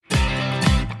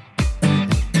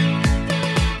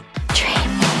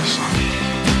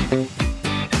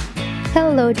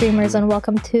Hello, dreamers, and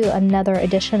welcome to another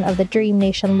edition of the Dream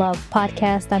Nation Love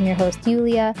podcast. I'm your host,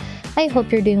 Yulia. I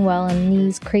hope you're doing well in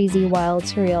these crazy, wild,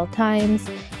 surreal times.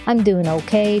 I'm doing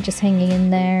okay, just hanging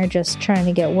in there, just trying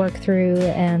to get work through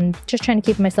and just trying to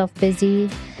keep myself busy.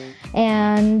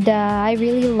 And I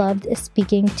really loved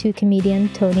speaking to comedian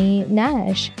Tony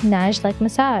Nash like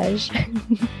massage.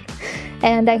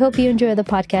 And I hope you enjoy the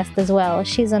podcast as well.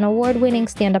 She's an award-winning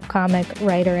stand-up comic,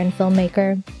 writer, and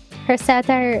filmmaker. Her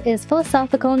satire is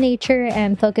philosophical in nature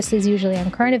and focuses usually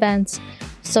on current events,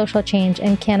 social change,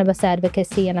 and cannabis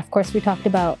advocacy. And of course, we talked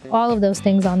about all of those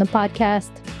things on the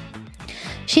podcast.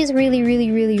 She's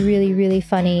really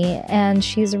funny, and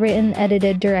she's written,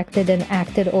 edited, directed, and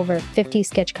acted over 50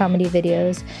 sketch comedy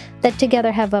videos that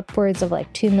together have upwards of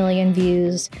like 2 million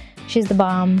views. She's the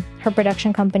bomb. Her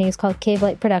production company is called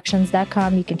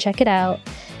cavelightproductions.com. You can check it out.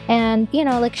 And,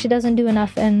 she doesn't do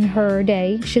enough in her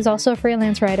day. She's also a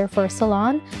freelance writer for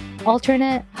Salon,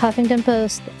 Alternate, Huffington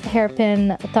Post,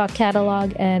 Hairpin, Thought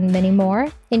Catalog, and many more.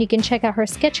 And you can check out her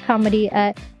sketch comedy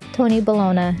at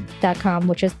tonibologna.com,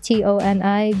 which is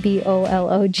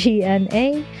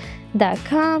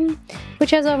tonibologna.com,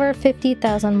 which has over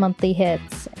 50,000 monthly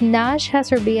hits. Nash has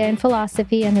her BA in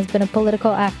philosophy and has been a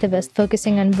political activist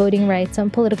focusing on voting rights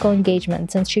and political engagement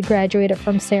since she graduated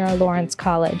from Sarah Lawrence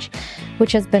College,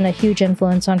 which has been a huge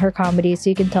influence on her comedy, so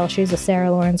you can tell she's a Sarah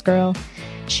Lawrence girl.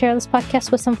 Share this podcast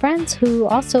with some friends who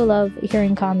also love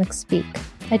hearing comics speak.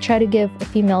 I try to give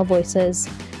female voices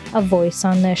a voice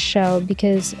on this show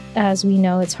because, as we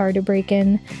know, it's hard to break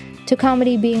in to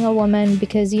comedy being a woman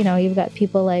because, you've got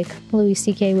people like Louis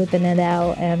C.K. whipping it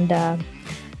out and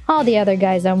all the other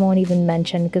guys I won't even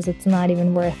mention because it's not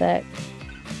even worth it.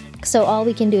 So all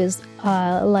we can do is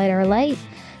light our light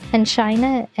and shine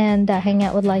it and hang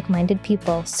out with like-minded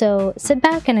people. So sit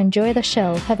back and enjoy the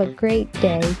show. Have a great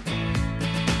day.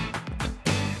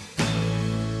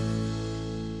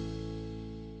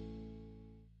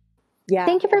 Yeah.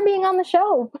 Thank you for being on the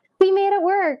show. We made it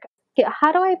work.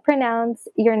 How do I pronounce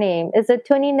your name? Is it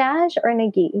Tony Nash or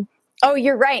Nagi? Oh,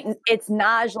 you're right. It's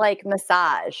Naj like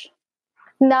massage.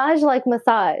 Naj like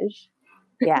massage.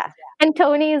 Yeah. And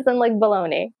Tony is in like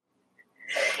baloney.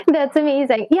 That's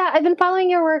amazing. Yeah, I've been following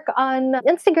your work on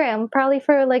Instagram probably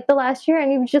for like the last year,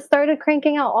 and you've just started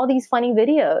cranking out all these funny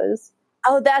videos.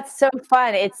 Oh, that's so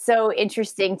fun. It's so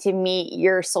interesting to meet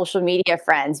your social media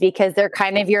friends because they're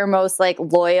kind of your most like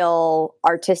loyal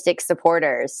artistic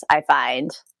supporters, I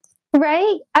find.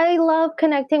 Right? I love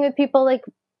connecting with people like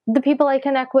the people I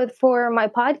connect with for my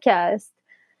podcast.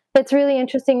 It's really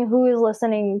interesting who is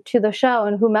listening to the show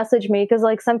and who message me because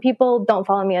like some people don't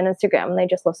follow me on Instagram and they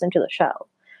just listen to the show.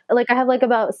 Like I have like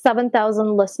about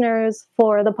 7,000 listeners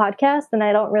for the podcast and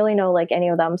I don't really know like any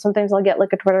of them. Sometimes I'll get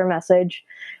like a Twitter message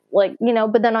like,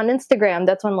 but then on Instagram,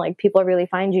 that's when like people really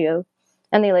find you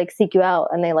and they like seek you out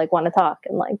and they like want to talk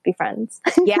and like be friends.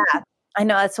 Yeah. I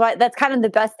know that's kind of the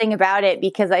best thing about it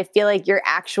because I feel like your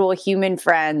actual human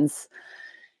friends,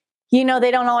 they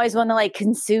don't always want to like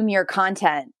consume your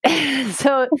content.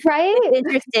 So right? It's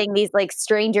interesting. These like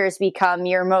strangers become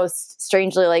your most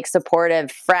strangely like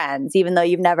supportive friends, even though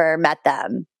you've never met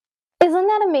them. Isn't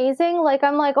that amazing? Like,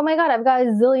 I'm like, oh my God, I've got a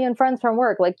zillion friends from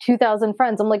work, like 2,000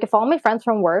 friends. I'm like, if all my friends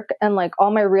from work and like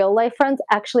all my real life friends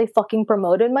actually fucking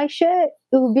promoted my shit,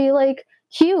 it would be like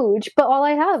huge. But all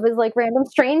I have is like random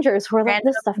strangers who are like,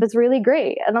 this stuff is really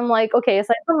great. And I'm like, okay,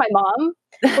 aside from my mom,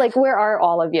 like, where are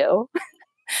all of you?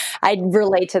 I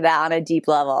relate to that on a deep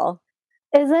level.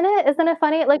 Isn't it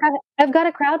funny? Like I've got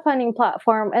a crowdfunding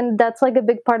platform and that's like a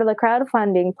big part of the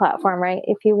crowdfunding platform, right?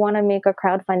 If you want to make a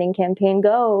crowdfunding campaign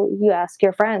you ask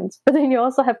your friends, but then you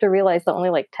also have to realize that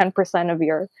only like 10% of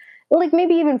your, like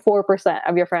maybe even 4%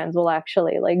 of your friends will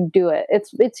actually like do it.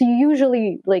 It's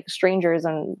usually like strangers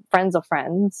and friends of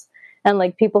friends and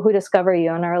like people who discover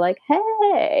you and are like,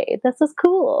 hey, this is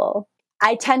cool.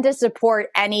 I tend to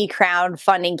support any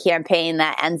crowdfunding campaign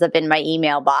that ends up in my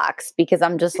email box because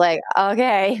I'm just like,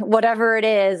 okay, whatever it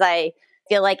is, I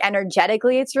feel like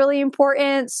energetically it's really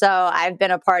important. So I've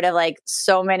been a part of like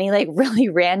so many like really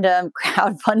random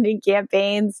crowdfunding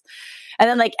campaigns. And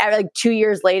then like 2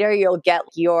 years later, you'll get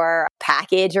your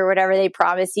package or whatever they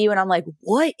promise you. And I'm like,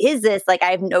 what is this? Like I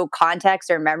have no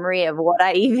context or memory of what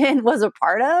I even was a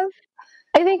part of.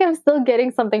 I think I'm still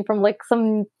getting something from like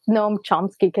some Noam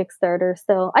Chomsky Kickstarter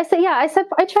still. I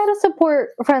try to support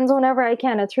friends whenever I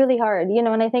can. It's really hard,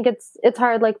 and I think it's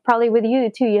hard, like probably with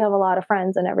you too. You have a lot of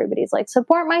friends and everybody's like,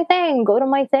 support my thing, go to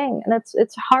my thing. And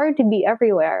it's hard to be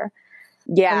everywhere.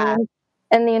 Yeah.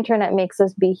 And the internet makes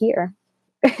us be here.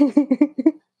 I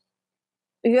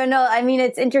mean,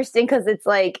 it's interesting because it's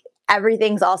like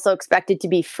everything's also expected to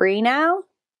be free now.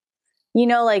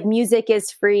 like music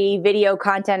is free, video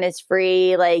content is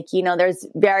free. Like, there's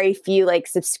very few like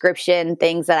subscription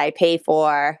things that I pay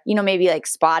for, maybe like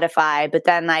Spotify, but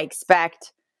then I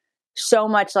expect so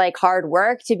much like hard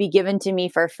work to be given to me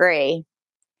for free.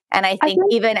 And I think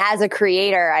even as a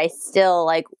creator, I still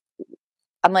like,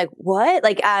 I'm like, what?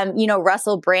 Like,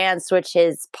 Russell Brand switched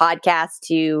his podcast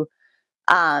to,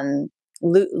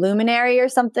 Luminary or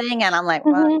something. And I'm like,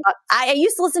 well, I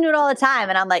used to listen to it all the time.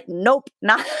 And I'm like, nope,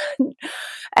 not.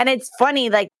 And it's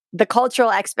funny, like the cultural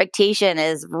expectation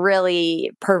is really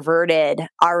perverted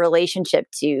our relationship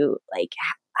to like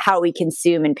how we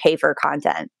consume and pay for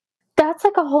content. That's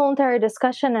like a whole entire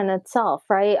discussion in itself,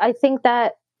 right? I think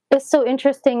that is so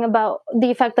interesting about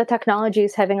the effect that technology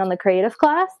is having on the creative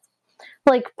class.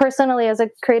 Like personally, as a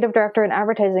creative director in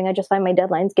advertising, I just find my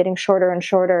deadlines getting shorter and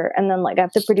shorter. And then like I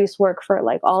have to produce work for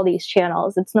like all these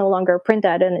channels. It's no longer a print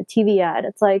ad and a TV ad.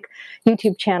 It's like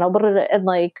YouTube channel, blah, blah, blah, and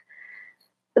like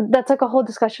that's like a whole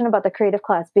discussion about the creative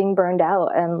class being burned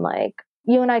out. And like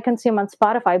you and I consume on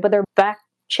Spotify, but they're back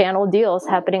channel deals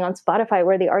happening on Spotify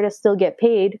where the artists still get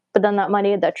paid, but then that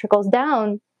money that trickles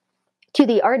down to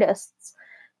the artists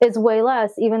is way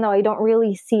less, even though I don't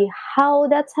really see how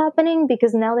that's happening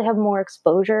because now they have more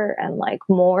exposure and like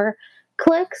more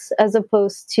clicks as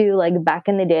opposed to like back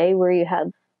in the day where you had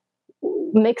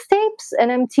mixtapes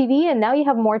and MTV and now you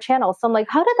have more channels. So I'm like,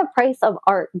 how did the price of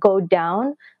art go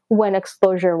down when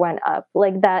exposure went up?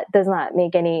 Like that does not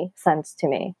make any sense to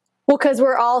me. Well, because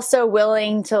we're also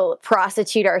willing to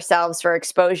prostitute ourselves for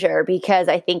exposure because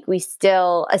I think we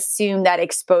still assume that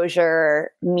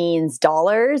exposure means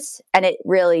dollars and it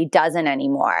really doesn't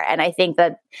anymore. And I think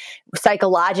that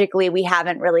psychologically, we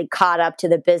haven't really caught up to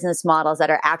the business models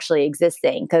that are actually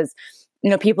existing because,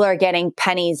 people are getting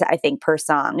pennies, I think, per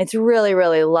song. It's really,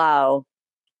 really low.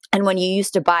 And when you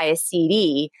used to buy a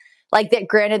CD, like that,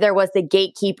 granted, there was the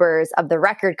gatekeepers of the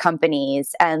record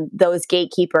companies, and those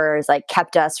gatekeepers like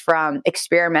kept us from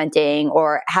experimenting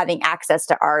or having access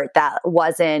to art that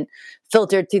wasn't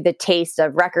filtered through the taste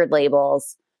of record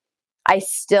labels. I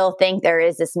still think there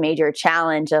is this major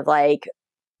challenge of like,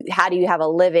 how do you have a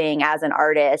living as an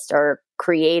artist or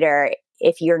creator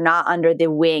if you're not under the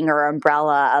wing or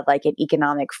umbrella of like an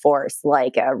economic force,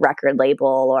 like a record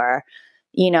label or,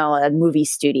 a movie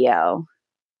studio?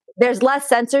 There's less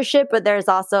censorship, but there's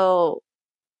also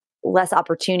less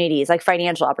opportunities, like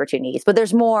financial opportunities, but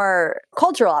there's more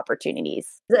cultural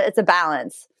opportunities. It's a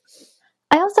balance.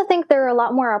 I also think there are a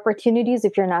lot more opportunities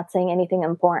if you're not saying anything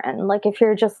important. Like if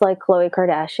you're just like Khloe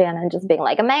Kardashian and just being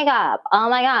like, makeup, oh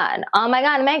my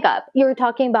God, makeup. You're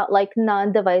talking about like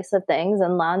non-divisive things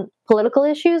and non-political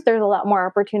issues. There's a lot more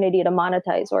opportunity to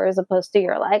monetize, or as opposed to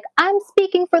you're like, I'm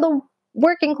speaking for the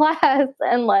working class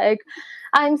and like,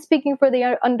 I'm speaking for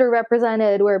the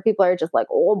underrepresented, where people are just like,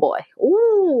 oh boy,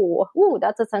 ooh,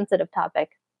 that's a sensitive topic.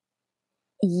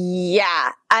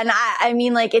 Yeah. And I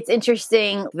mean, like, it's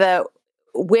interesting, the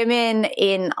women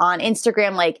on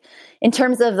Instagram, like in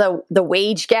terms of the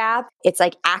wage gap, it's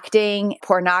like acting,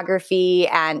 pornography,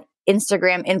 and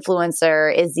Instagram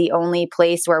influencer is the only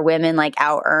place where women like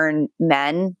out earn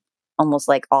men almost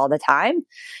like all the time.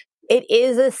 It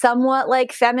is a somewhat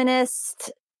like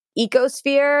feminist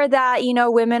ecosphere that,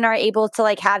 women are able to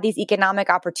like have these economic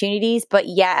opportunities, but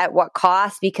yet at what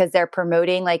cost? Because they're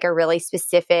promoting like a really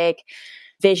specific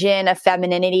vision of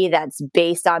femininity that's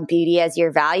based on beauty as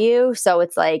your value. So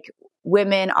it's like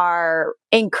women are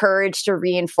encouraged to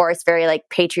reinforce very like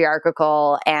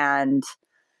patriarchal and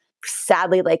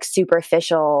sadly like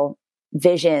superficial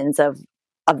visions of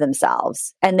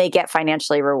themselves, and they get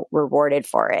financially rewarded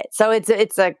for it. So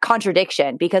it's a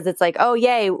contradiction because it's like, oh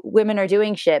yay, women are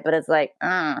doing shit, but it's like,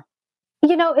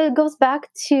 it goes back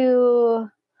to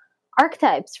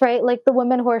archetypes, right? Like the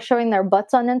women who are showing their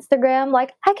butts on Instagram,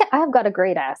 like I've got a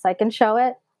great ass, I can show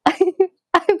it.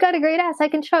 I've got a great ass, I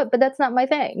can show it, but that's not my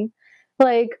thing.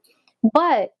 Like,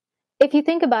 but if you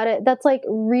think about it, that's like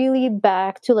really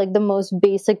back to like the most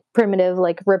basic primitive,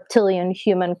 like reptilian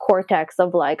human cortex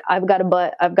of like, I've got a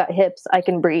butt, I've got hips, I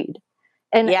can breed.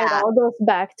 And it all goes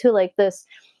back to like this,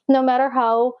 no matter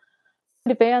how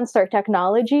advanced our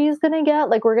technology is going to get,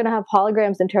 like we're going to have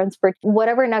holograms and transport,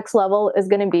 whatever next level is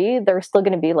going to be, there's still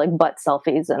going to be like butt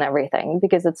selfies and everything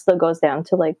because it still goes down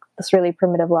to like this really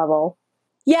primitive level.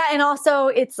 Yeah. And also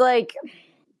it's like,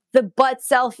 the butt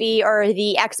selfie or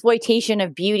the exploitation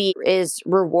of beauty is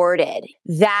rewarded.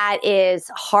 That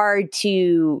is hard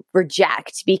to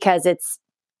reject because it's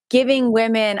giving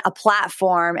women a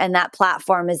platform, and that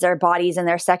platform is their bodies and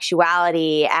their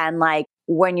sexuality. And like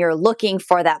when you're looking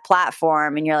for that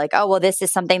platform and you're like, oh, well, this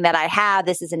is something that I have,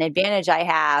 this is an advantage I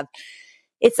have.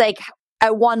 It's like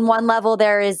at one level,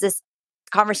 there is this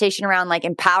conversation around like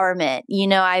empowerment.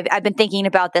 I've been thinking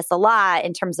about this a lot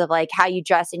in terms of like how you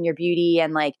dress in your beauty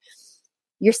and like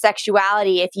your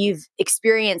sexuality. If you've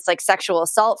experienced like sexual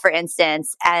assault, for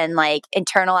instance, and like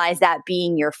internalize that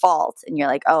being your fault, and you're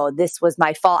like, oh, this was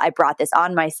my fault, I brought this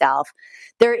on myself.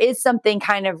 There is something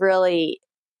kind of really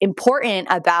important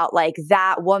about like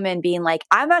that woman being like,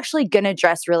 I'm actually going to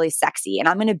dress really sexy and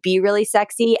I'm going to be really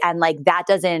sexy. And like, that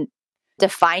doesn't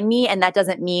define me. And that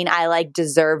doesn't mean I like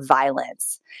deserve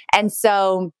violence. And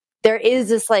so there is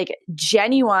this like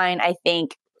genuine, I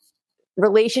think,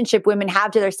 relationship women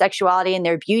have to their sexuality and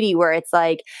their beauty where it's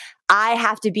like, I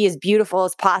have to be as beautiful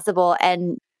as possible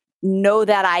and know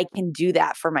that I can do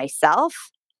that for myself.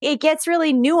 It gets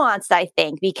really nuanced, I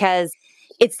think, because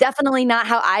it's definitely not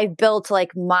how I've built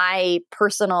like my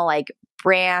personal like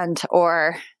brand.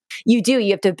 Or you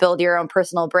have to build your own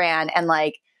personal brand. And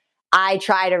like, I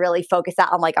try to really focus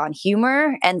out on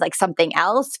humor and like something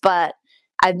else, but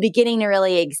I'm beginning to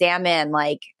really examine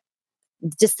like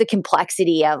just the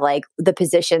complexity of like the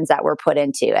positions that we're put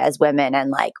into as women and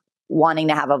like wanting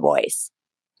to have a voice.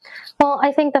 Well,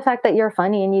 I think the fact that you're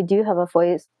funny and you do have a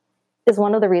voice is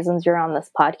one of the reasons you're on this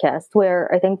podcast,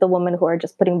 where I think the women who are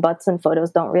just putting butts in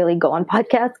photos don't really go on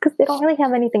podcasts because they don't really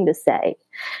have anything to say.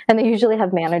 And they usually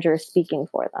have managers speaking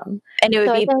for them. And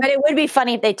but it would be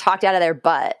funny if they talked out of their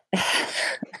butt.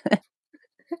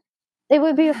 It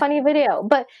would be a funny video.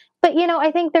 But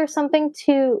I think there's something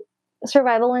to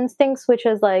survival instincts, which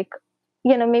is like,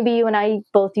 maybe you and I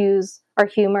both use our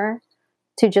humor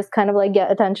to just kind of like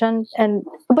get attention.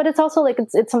 But it's also like,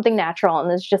 it's something natural.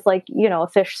 And it's just like, a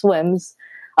fish swims,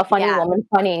 a funny woman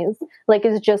funnies. Like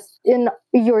it's just in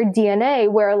your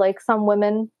DNA where like some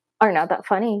women are not that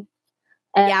funny.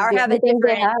 And or have a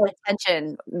different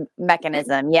attention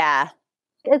mechanism. Yeah.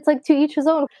 It's like to each his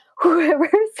own. Whoever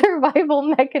survival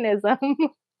mechanism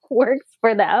works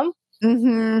for them.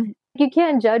 Mm-hmm. You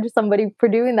can't judge somebody for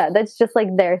doing that. That's just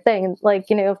like their thing. Like,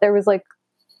 if there was like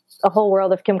a whole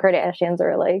world of Kim Kardashians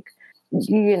or like,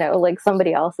 like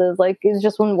somebody else's, like it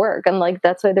just wouldn't work. And like,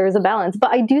 that's why there is a balance.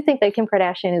 But I do think that Kim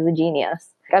Kardashian is a genius.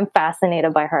 I'm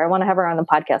fascinated by her. I want to have her on the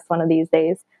podcast one of these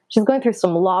days. She's going through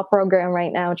some law program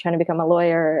right now, trying to become a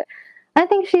lawyer. I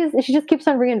think she just keeps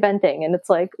on reinventing, and it's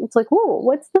like, whoa,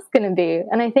 what's this going to be?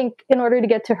 And I think in order to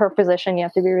get to her position, you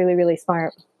have to be really, really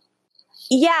smart.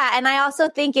 Yeah. And I also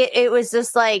think it was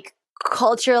just like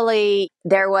culturally,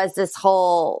 there was this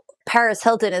whole Paris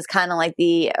Hilton is kind of like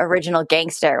the original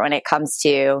gangster when it comes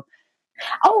to.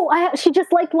 Oh, she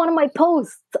just liked one of my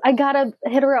posts. I got to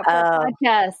hit her up for the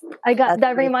podcast.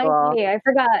 That reminds me. I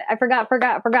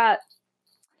forgot.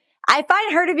 I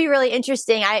find her to be really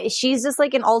interesting. She's just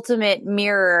like an ultimate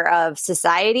mirror of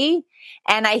society.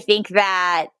 And I think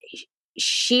that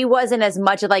she wasn't as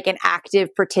much of like an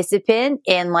active participant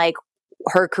in like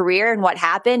her career and what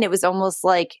happened. It was almost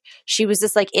like she was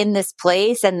just like in this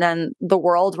place and then the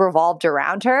world revolved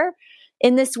around her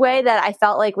in this way that I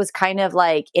felt like was kind of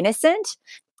like innocent.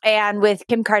 And with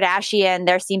Kim Kardashian,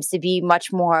 there seems to be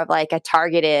much more of like a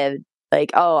targeted,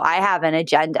 like, oh, I have an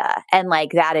agenda, and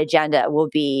like that agenda will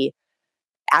be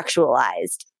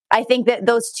actualized. I think that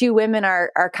those two women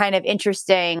are kind of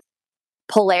interesting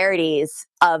polarities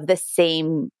of the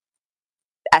same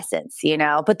essence,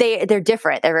 but they're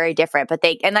different. They're very different, but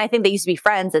and I think they used to be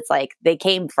friends. It's like they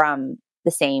came from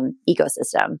the same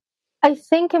ecosystem. I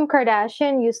think Kim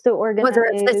Kardashian used to organize. Was her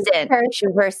assistant? She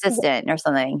was her assistant or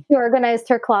something. She organized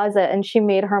her closet, and she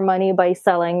made her money by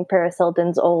selling Paris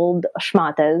Hilton's old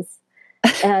schmatas.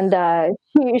 And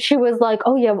she was like,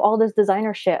 "Oh, you have all this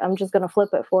designer shit. I'm just gonna flip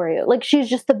it for you." Like she's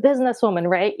just a businesswoman,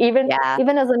 right? Even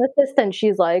as an assistant,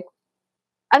 she's like,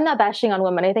 I'm not bashing on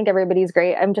women. I think everybody's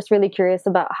great. I'm just really curious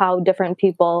about how different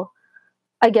people,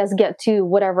 I guess, get to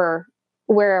wherever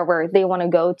they want to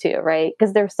go to, right?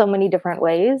 Because there's so many different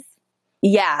ways.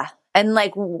 Yeah. And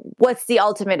like, what's the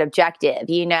ultimate objective?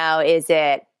 Is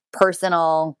it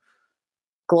personal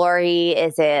glory?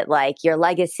 Is it like your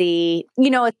legacy?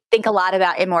 I think a lot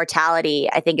about immortality,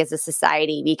 I think, as a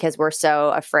society, because we're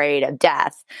so afraid of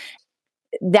death.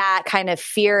 That kind of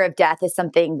fear of death is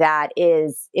something that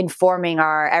is informing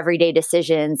our everyday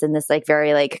decisions in this like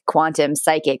very like quantum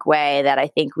psychic way that I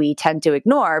think we tend to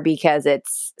ignore because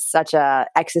it's such a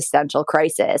existential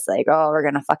crisis. Like, oh, we're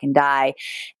going to fucking die.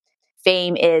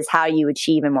 Fame is how you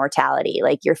achieve immortality.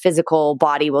 Like your physical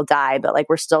body will die, but like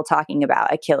we're still talking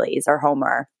about Achilles or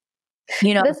Homer.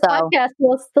 This podcast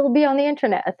will still be on the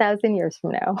internet 1,000 years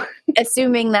from now.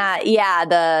 Assuming that,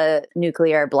 the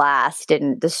nuclear blast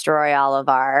didn't destroy all of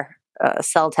our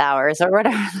cell towers or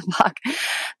whatever the fuck,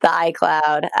 the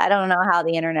iCloud. I don't know how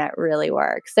the internet really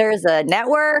works. There's a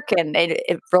network and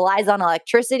it relies on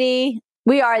electricity.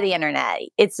 We are the internet.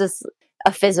 It's just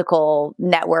a physical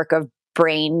network of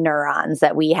brain neurons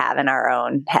that we have in our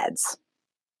own heads.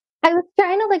 I was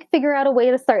trying to like figure out a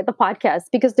way to start the podcast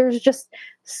because there's just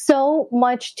so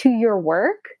much to your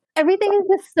work. Everything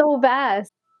is just so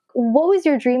vast. What was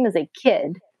your dream as a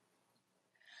kid?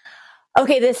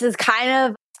 Okay, this is kind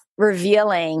of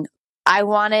revealing. I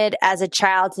wanted as a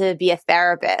child to be a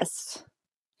therapist.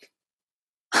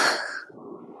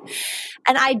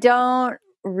 And I don't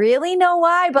really know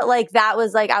why, but like that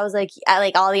was like, I was like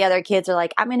all the other kids are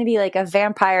like, I'm going to be like a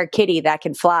vampire kitty that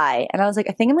can fly. And I was like,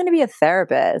 I think I'm going to be a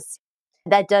therapist.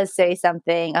 That does say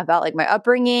something about like my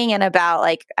upbringing and about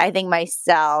like, I think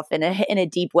myself in a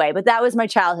deep way, but that was my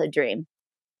childhood dream.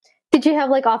 Did you have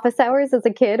like office hours as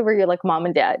a kid where you're like mom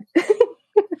and dad?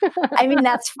 I mean,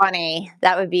 that's funny.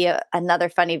 That would be another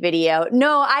funny video.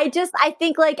 No, I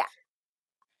think like,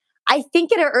 I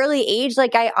think at an early age,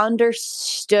 like I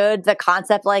understood the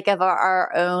concept like of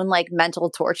our own like mental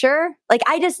torture. Like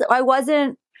I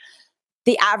wasn't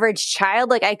the average child.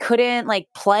 Like I couldn't like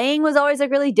playing was always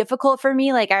like really difficult for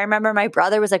me. Like I remember my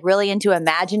brother was like really into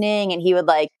imagining and he would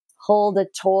like hold a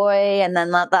toy and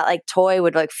then let that like toy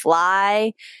would like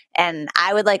fly. And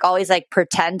I would like always like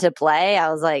pretend to play. I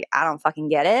was like, I don't fucking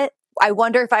get it. I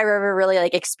wonder if I ever really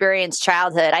like experienced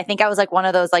childhood. I think I was like one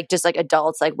of those like just like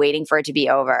adults like waiting for it to be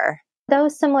over. That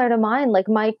was similar to mine. Like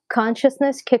my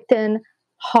consciousness kicked in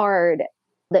hard.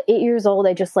 At 8 years old,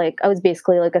 I was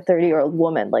basically like a 30-year-old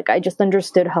woman. Like I just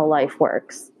understood how life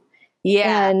works.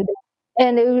 Yeah.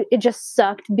 And it just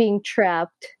sucked being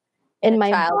trapped in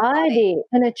my body,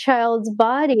 in a child's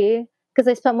body, because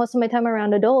I spent most of my time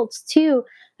around adults too.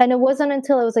 And it wasn't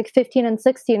until I was like 15 and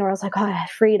 16 where I was like, oh, I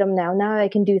have freedom now. Now I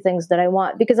can do things that I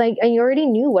want because I already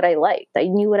knew what I liked. I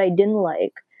knew what I didn't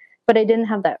like, but I didn't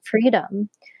have that freedom.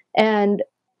 And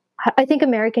I think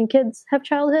American kids have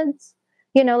childhoods.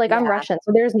 You know, like I'm Russian,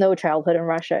 so there's no childhood in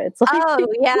Russia. It's like, oh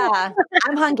yeah,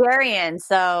 I'm Hungarian,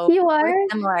 so you are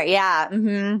similar. Yeah,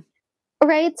 mm-hmm.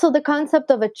 Right. So the concept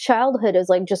of a childhood is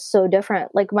like just so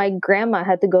different. Like my grandma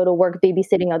had to go to work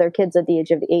babysitting other kids at the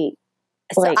age of 8.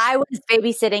 So I was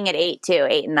babysitting at 8 too,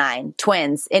 8 and 9,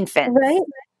 twins, infants. Right.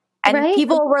 And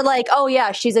people were like, oh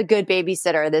yeah, she's a good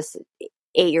babysitter, this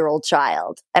 8-year-old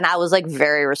child. And I was like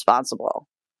very responsible.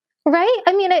 Right.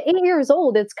 I mean, at 8 years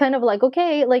old, it's kind of like,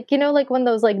 okay, like, you know, like when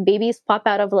those like babies pop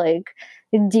out of like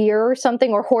deer or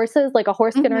something or horses, like a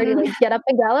horse can already like get up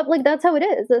and gallop. Like that's how it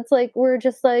is. It's like, we're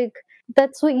just like,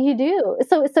 that's what you do.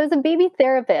 So as a baby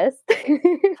therapist,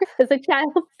 as a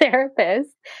child therapist,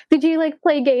 did you like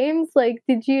play games? Like,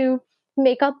 did you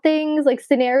make up things like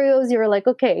scenarios? You were like,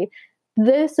 okay,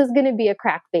 this is going to be a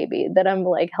crack baby that I'm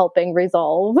like helping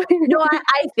resolve. No,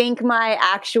 I think my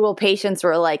actual patients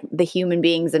were like the human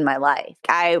beings in my life.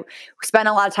 I spent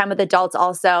a lot of time with adults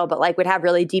also, but like would have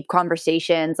really deep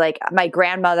conversations. Like my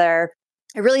grandmother,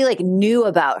 I really like knew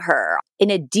about her in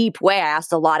a deep way. I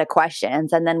asked a lot of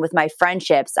questions. And then with my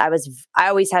friendships, I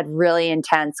always had really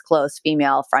intense, close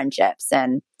female friendships.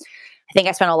 And I think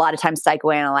I spent a lot of time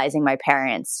psychoanalyzing my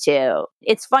parents too.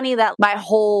 It's funny that my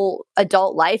whole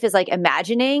adult life is like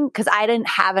imagining because I didn't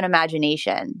have an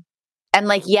imagination. And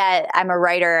like, yet I'm a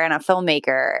writer and a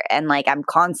filmmaker and like I'm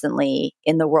constantly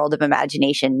in the world of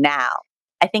imagination now.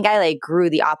 I think I like grew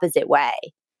the opposite way.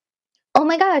 Oh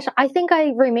my gosh, I think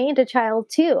I remained a child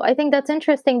too. I think that's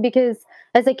interesting because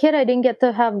as a kid, I didn't get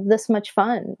to have this much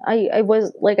fun. I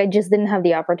was like, I just didn't have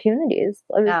the opportunities.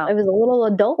 I was a little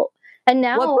adult. And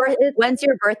now, when's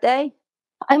your birthday?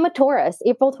 I'm a Taurus,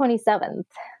 April 27th.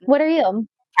 What are you?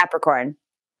 Capricorn.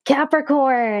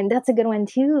 Capricorn. That's a good one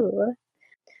too.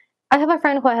 I have a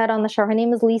friend who I had on the show. Her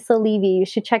name is Lisa Levy. You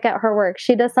should check out her work.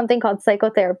 She does something called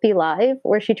Psychotherapy Live,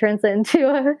 where she turns it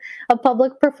into a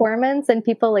public performance and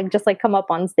people like just like come up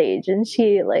on stage and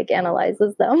she like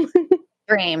analyzes them.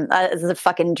 Dream. This is a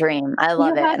fucking dream. I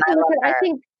love it. And I love her. I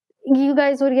think you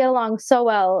guys would get along so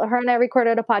well. Her and I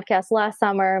recorded a podcast last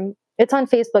summer. It's on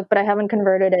Facebook, but I haven't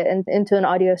converted it into an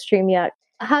audio stream yet.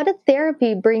 How did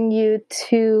therapy bring you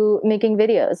to making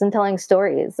videos and telling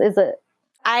stories?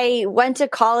 I went to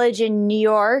college in New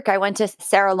York. I went to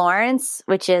Sarah Lawrence,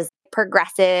 which is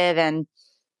progressive and...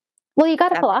 Well, you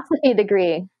got a philosophy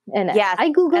degree in it. Yeah. I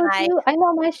Googled you. I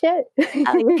know my shit.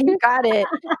 You got it.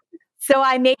 So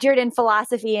I majored in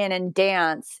philosophy and in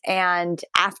dance. And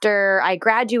after I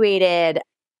graduated,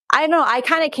 I don't know, I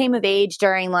kind of came of age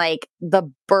during like the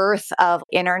birth of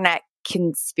internet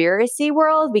conspiracy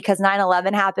world because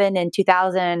 9/11 happened in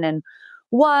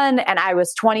 2001 and I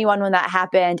was 21 when that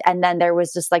happened. And then there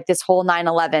was just like this whole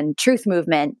 9/11 truth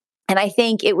movement. And I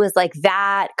think it was like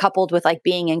that coupled with like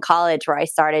being in college where I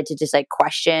started to just like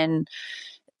question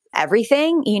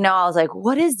everything. I was like,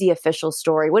 what is the official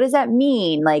story? What does that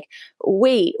mean? Like,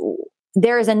 wait,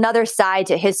 there is another side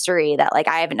to history that like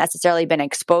I haven't necessarily been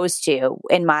exposed to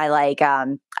in my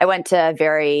I went to a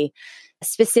very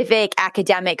specific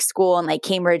academic school in like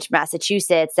Cambridge,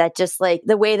 Massachusetts, that just like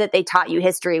the way that they taught you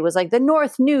history was like the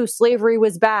North knew slavery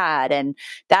was bad and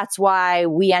that's why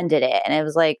we ended it. And it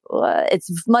was like,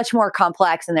 it's much more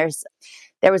complex. And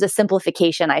there was a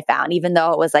simplification I found, even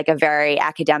though it was like a very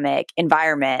academic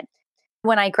environment.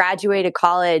 When I graduated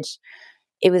college,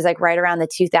 it was like right around the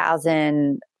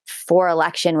 2004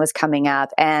 election was coming up.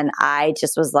 And I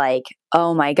just was like,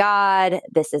 oh my God,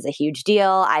 this is a huge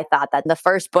deal. I thought that the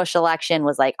first Bush election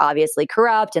was like obviously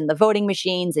corrupt and the voting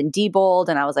machines and Diebold.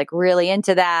 And I was like really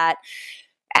into that.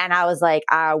 And I was like,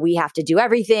 we have to do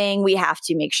everything. We have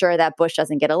to make sure that Bush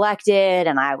doesn't get elected.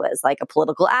 And I was like a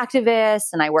political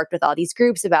activist and I worked with all these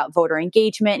groups about voter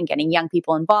engagement and getting young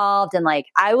people involved. And like,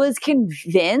 I was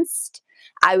convinced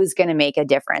I was going to make a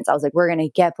difference. I was like, we're going to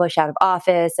get Bush out of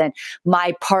office and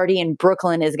my party in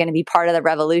Brooklyn is going to be part of the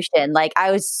revolution. Like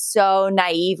I was so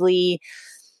naively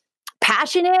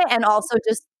passionate and also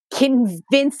just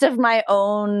convinced of my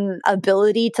own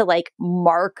ability to like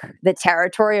mark the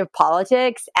territory of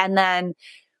politics. And then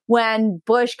when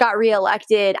Bush got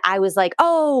reelected, I was like,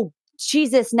 oh,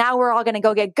 Jesus, now we're all going to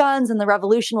go get guns and the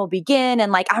revolution will begin.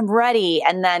 And like, I'm ready.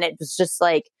 And then it was just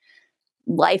like,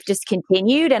 life just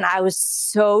continued. And I was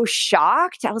so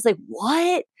shocked. I was like,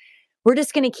 what? We're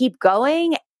just going to keep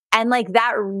going. And like,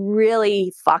 that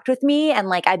really fucked with me. And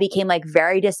like, I became like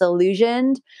very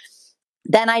disillusioned.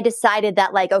 Then I decided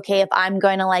that like, okay, if I'm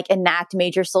going to like enact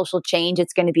major social change,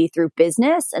 it's going to be through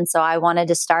business. And so I wanted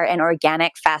to start an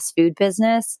organic fast food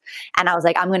business. And I was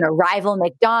like, I'm going to rival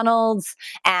McDonald's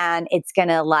and it's going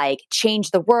to like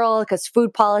change the world because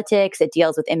food politics, it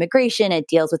deals with immigration, it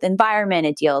deals with environment,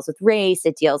 it deals with race,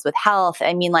 it deals with health.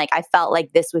 I mean, like I felt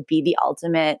like this would be the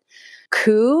ultimate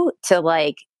coup to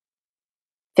like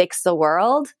fix the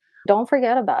world. Don't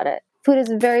forget about it. Food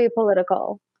is very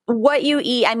political. What you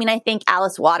eat, I mean, I think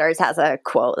Alice Waters has a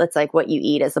quote that's like, what you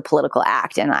eat is a political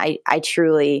act. And I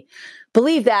truly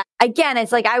believe that. Again,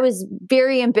 it's like I was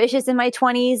very ambitious in my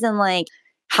 20s and like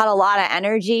had a lot of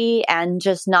energy and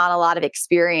just not a lot of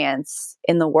experience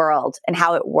in the world and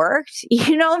how it worked,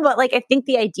 but like, I think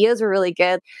the ideas were really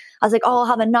good. I was like, oh, I'll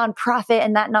have a nonprofit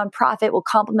and that nonprofit will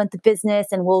complement the business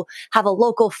and we'll have a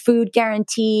local food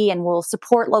guarantee and we'll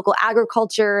support local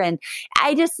agriculture. And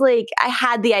I just like, I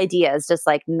had the ideas, just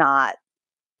like not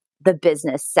the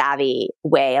business savvy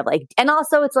way of like, and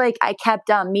also it's like, I kept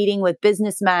meeting with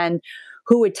businessmen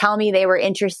who would tell me they were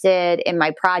interested in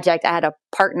my project. I had a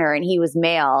partner and he was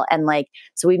male. And like,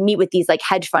 so we'd meet with these like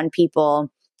hedge fund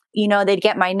people, they'd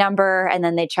get my number and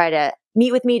then they'd try to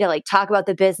meet with me to like talk about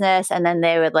the business. And then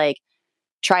they would like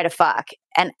try to fuck.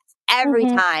 And every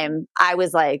time I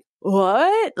was like,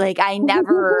 what? Like I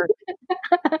never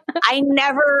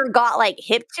got like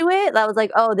hip to it. I was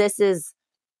like, oh,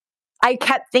 I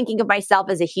kept thinking of myself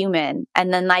as a human.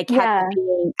 And then I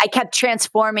kept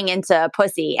transforming into a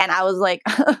pussy. And I was like,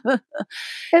 isn't that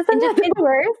the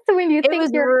worst when you think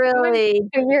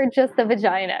you're just a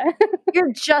vagina?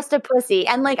 You're just a pussy.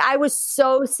 And like, I was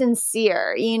so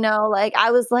sincere, like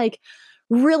I was like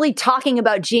really talking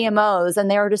about GMOs and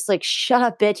they were just like, shut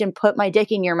up, bitch, and put my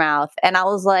dick in your mouth. And I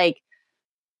was like,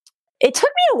 it took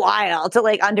me a while to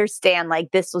like understand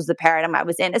like this was the paradigm I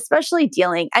was in, especially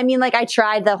I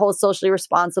tried the whole socially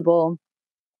responsible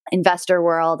investor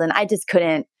world and I just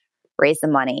couldn't raise the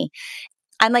money.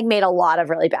 I like made a lot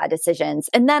of really bad decisions.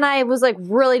 And then I was like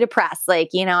really depressed. Like,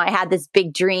 I had this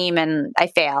big dream and I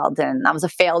failed and I was a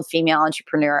failed female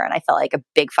entrepreneur and I felt like a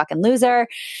big fucking loser.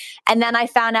 And then I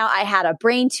found out I had a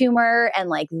brain tumor and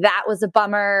like that was a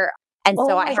bummer. And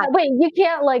so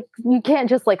you can't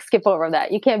just like skip over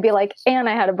that. You can't be like, and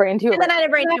I had a brain tumor. And then I had a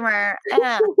brain tumor.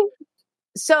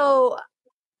 So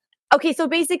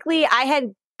basically I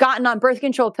had gotten on birth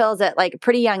control pills at like a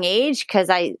pretty young age because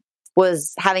I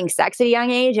was having sex at a young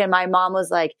age. And my mom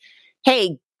was like,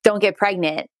 hey, don't get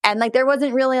pregnant. And like, there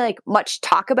wasn't really like much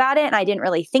talk about it. And I didn't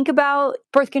really think about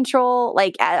birth control.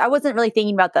 Like I wasn't really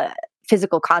thinking about the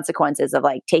physical consequences of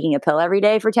like taking a pill every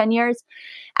day for 10 years.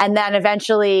 And then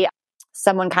eventually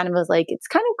someone kind of was like, it's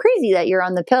kind of crazy that you're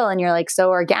on the pill and you're like so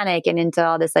organic and into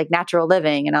all this like natural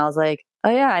living. And I was like, oh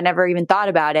yeah, I never even thought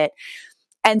about it.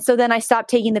 And so then I stopped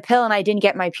taking the pill and I didn't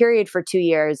get my period for 2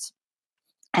 years.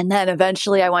 And then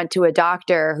eventually I went to a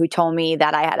doctor who told me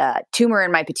that I had a tumor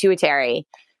in my pituitary,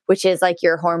 which is like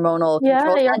your hormonal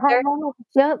control center.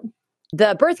 Yep.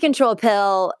 The birth control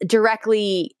pill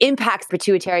directly impacts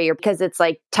pituitary because it's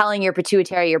like telling your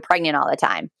pituitary you're pregnant all the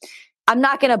time. I'm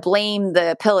not going to blame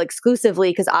the pill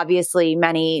exclusively because obviously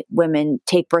many women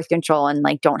take birth control and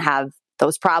like don't have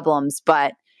those problems.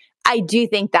 But I do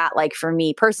think that like for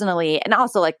me personally, and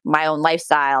also like my own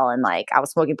lifestyle and like I was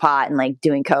smoking pot and like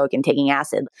doing coke and taking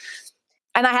acid.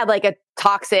 And I had like a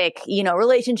toxic,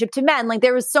 relationship to men. Like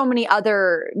there was so many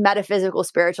other metaphysical,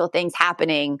 spiritual things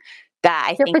happening that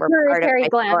I Your think were part of pituitary my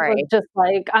gland story. was just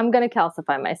like, I'm going to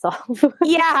calcify myself.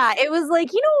 Yeah, it was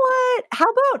like, you know what? How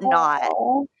about not?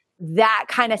 Oh. That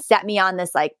kind of set me on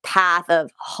this like path of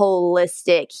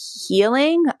holistic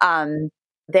healing.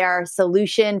 Their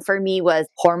solution for me was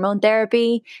hormone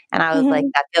therapy. And I was like,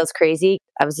 that feels crazy.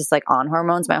 I was just like on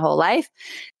hormones my whole life.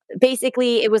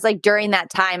 Basically, it was like during that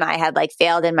time I had like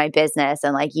failed in my business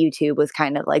and like YouTube was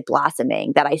kind of like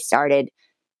blossoming that I started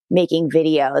making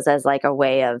videos as like a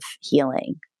way of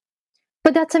healing.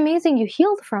 But that's amazing. You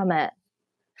healed from it.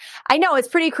 I know, it's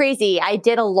pretty crazy. I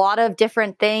did a lot of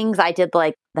different things. I did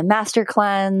like the master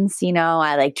cleanse,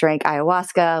 I like drank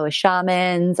ayahuasca with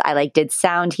shamans. I like did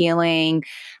sound healing.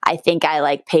 I think I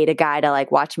like paid a guy to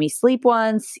like watch me sleep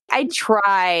once. I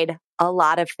tried a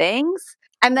lot of things.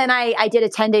 And then I did a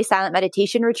 10-day silent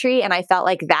meditation retreat and I felt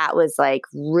like that was like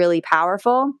really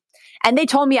powerful. And they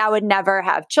told me I would never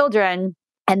have children.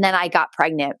 And then I got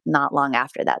pregnant not long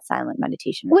after that silent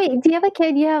meditation retreat. Wait, do you have a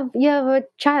kid? You have a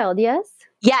child, yes?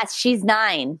 Yes, she's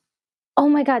 9. Oh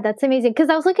my God, that's amazing. Because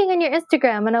I was looking on your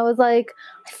Instagram and I was like,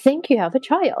 I think you have a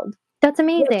child. That's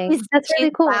amazing. That's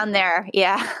really cool. Down there.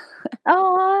 Yeah.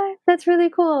 Oh, that's really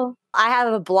cool. I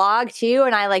have a blog too.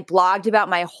 And I like blogged about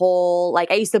my whole, like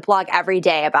I used to blog every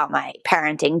day about my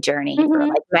parenting journey for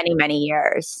like many, many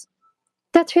years.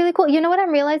 That's really cool. You know what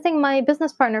I'm realizing? My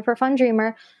business partner for Fun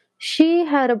Dreamer, she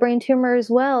had a brain tumor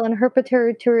as well, and her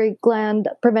pituitary gland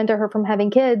prevented her from having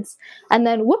kids. And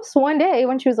then, whoops, one day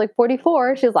when she was like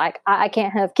 44, she's like, I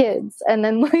can't have kids. And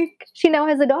then like she now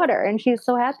has a daughter, and she's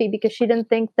so happy because she didn't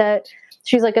think that,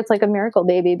 she's like, it's like a miracle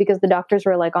baby because the doctors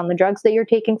were like, on the drugs that you're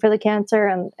taking for the cancer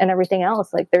and everything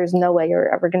else, like there's no way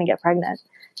you're ever going to get pregnant.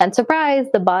 And surprise,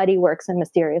 the body works in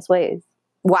mysterious ways.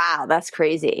 Wow, that's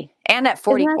crazy. And at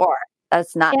 44,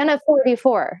 that's not. And at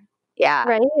 44. Yeah.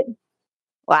 Right?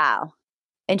 Wow.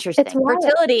 Interesting.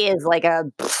 Fertility is like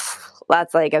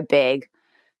that's like a big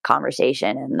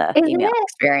conversation in the female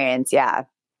experience. Yeah.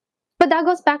 But that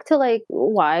goes back to like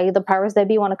why the powers that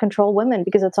be want to control women,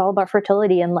 because it's all about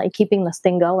fertility and like keeping this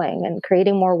thing going and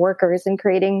creating more workers and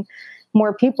creating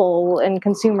more people and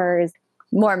consumers.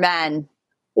 More men.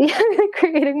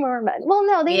 Creating more men. Well,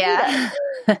 no, they need us.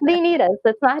 They need us.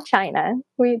 It's not China.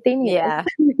 They need us.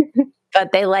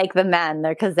 But they like the men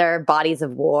because they're bodies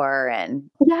of war and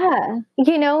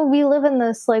we live in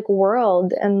this like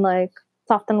world and like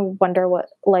often wonder what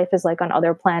life is like on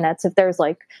other planets. If there's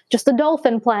like just a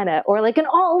dolphin planet or like an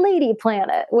all lady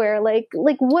planet where like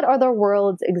what other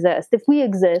worlds exist? If we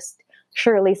exist,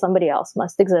 surely somebody else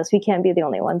must exist. We can't be the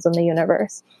only ones in the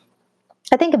universe.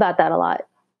 I think about that a lot.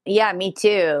 Yeah, me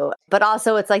too. But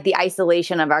also it's like the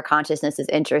isolation of our consciousness is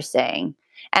interesting.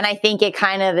 And I think it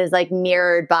kind of is like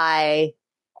mirrored by,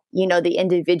 the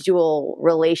individual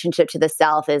relationship to the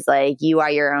self is like you are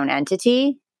your own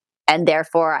entity. And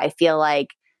therefore, I feel like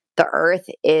the earth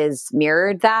is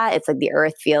mirrored that. It's like the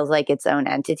earth feels like its own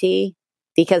entity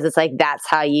because it's like that's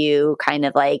how you kind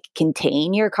of like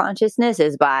contain your consciousness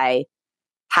is by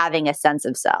having a sense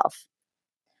of self.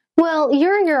 Well,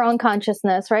 you're your own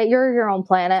consciousness, right? You're your own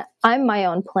planet. I'm my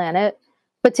own planet.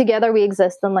 But together we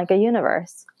exist in like a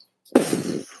universe.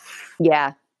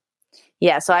 Yeah.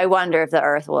 Yeah. So I wonder if the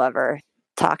earth will ever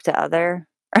talk to other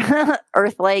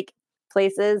earth-like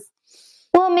places.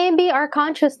 Well, maybe our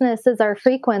consciousness is our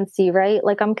frequency, right?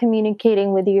 Like I'm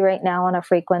communicating with you right now on a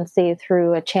frequency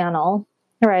through a channel,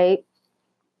 right?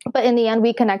 But in the end,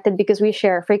 we connected because we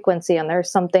share a frequency and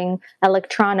there's something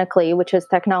electronically, which is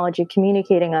technology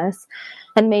communicating us.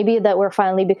 And maybe that we're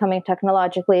finally becoming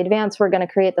technologically advanced. We're going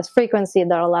to create this frequency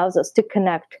that allows us to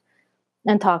connect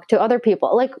and talk to other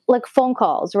people, like phone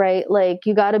calls, right? Like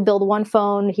you got to build one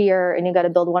phone here and you got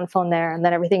to build one phone there and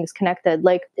then everything's connected.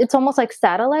 Like it's almost like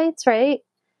satellites, right?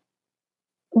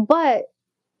 But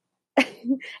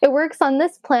it works on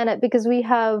this planet because we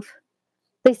have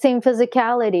the same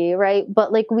physicality, right?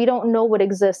 But like we don't know what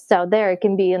exists out there. It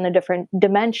can be in a different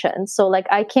dimension. So like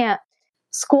I can't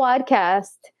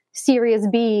squadcast Sirius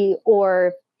B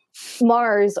or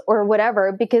Mars or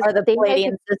whatever because or the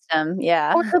Pleiadian system,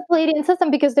 or the Pleiadian system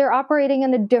because they're operating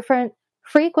in a different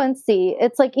frequency.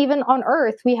 It's like even on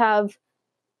Earth we have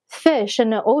fish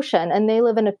in the ocean and they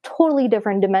live in a totally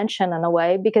different dimension in a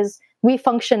way because we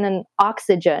function in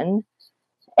oxygen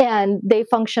and they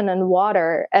function in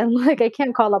water, and like I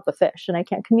can't call up a fish and I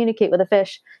can't communicate with a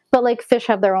fish, but like fish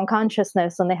have their own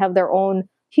consciousness and they have their own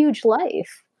huge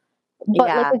life, but like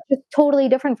Yeah. it's just totally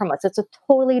different from us. It's a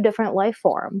totally different life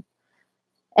form.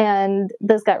 And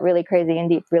this got really crazy and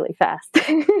deep really fast.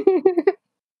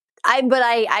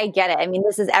 I get it. I mean,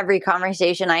 this is every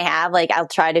conversation I have. Like, I'll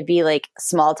try to be like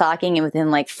small talking, and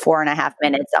within like 4.5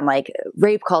 minutes, I'm like,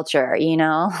 rape culture, you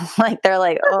know? Like, they're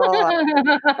like, oh,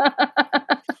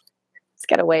 let's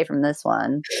get away from this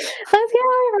one. Let's get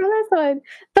away from this one.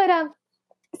 But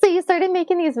so you started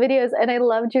making these videos, and I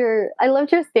loved your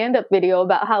stand-up video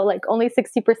about how like only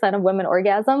 60% of women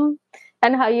orgasm,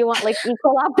 and how you want like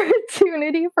equal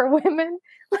opportunity for women.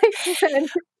 Like,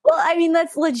 well, I mean,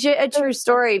 that's legit a true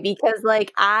story, because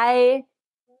like I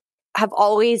have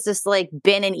always just like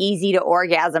been an easy to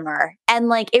orgasmer, and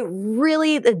like it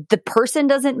really, the person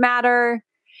doesn't matter.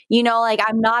 You know, like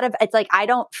it's like I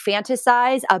don't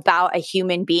fantasize about a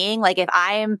human being. Like if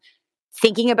I'm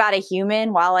thinking about a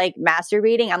human while like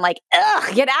masturbating, I'm like,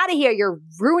 ugh, get out of here. You're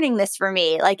ruining this for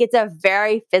me. Like it's a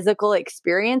very physical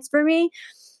experience for me.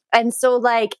 And so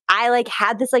like I like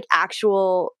had this like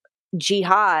actual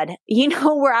jihad, you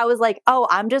know, where I was like, oh,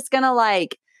 I'm just gonna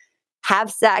like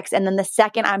have sex, and then the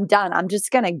second I'm done, I'm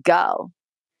just gonna go.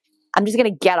 I'm just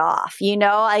gonna get off, you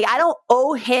know? Like I don't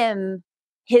owe him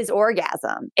his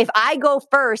orgasm. If I go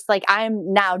first, like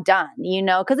I'm now done, you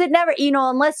know? Because it never, you know,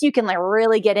 unless you can like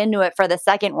really get into it for the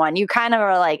second one, you kind of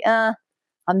are like,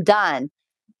 I'm done.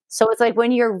 So it's like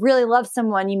when you really love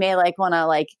someone, you may like want to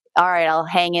like, all right, I'll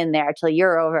hang in there till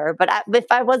you're over. But if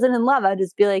I wasn't in love, I'd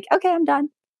just be like, okay, I'm done.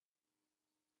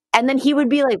 And then he would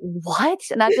be like, what?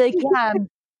 And I'd be like, yeah,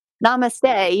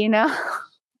 namaste, you know?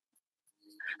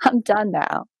 I'm done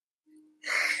now.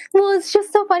 well, it's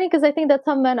just so funny because I think that's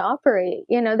how men operate.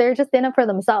 You know, they're just in it for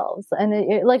themselves,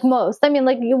 and like most. I mean,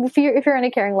 like if you're in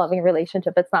a caring, loving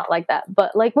relationship, it's not like that.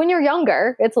 But like when you're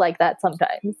younger, it's like that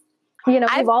sometimes. You know,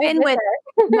 I've been with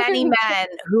many men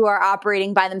who are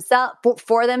operating by themselves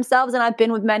for themselves, and I've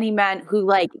been with many men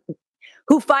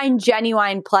who find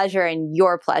genuine pleasure in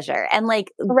your pleasure. And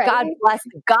like, right?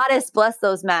 Goddess bless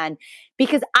those men,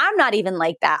 because I'm not even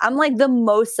like that. I'm like the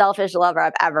most selfish lover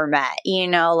I've ever met, you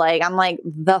know, like I'm like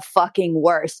the fucking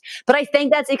worst. But I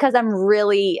think that's because I'm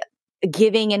really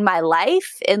giving in my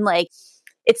life. And like,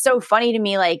 it's so funny to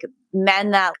me, like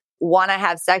men that want to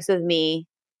have sex with me,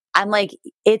 I'm like,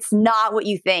 it's not what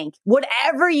you think.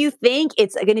 Whatever you think,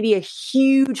 it's going to be a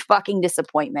huge fucking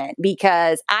disappointment,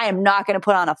 because I am not going to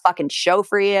put on a fucking show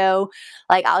for you.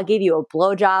 Like, I'll give you a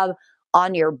blowjob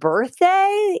on your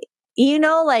birthday, you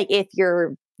know, like if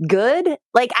you're good.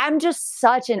 Like, I'm just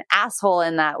such an asshole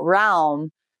in that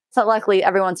realm. So luckily,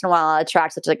 every once in a while, I'll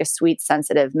attract such like a sweet,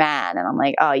 sensitive man. And I'm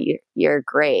like, oh, you're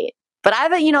great. But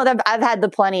I've had the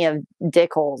plenty of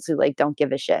dickholes who like don't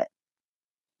give a shit.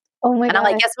 Oh my God. And I'm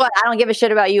like, guess what? I don't give a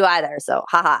shit about you either. So,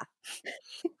 haha.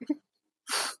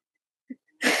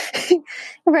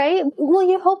 Right? Well,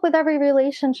 you hope with every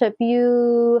relationship,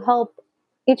 you help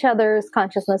each other's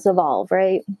consciousness evolve,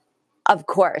 right? Of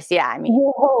course. Yeah. I mean,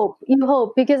 you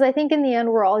hope, because I think in the end,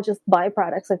 we're all just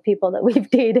byproducts of people that we've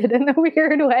dated in a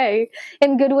weird way,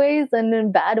 in good ways and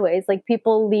in bad ways. Like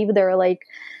people leave their like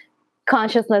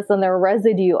consciousness and their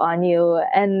residue on you,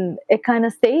 and it kind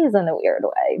of stays in a weird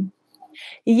way.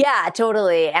 Yeah,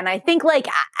 totally. And I think like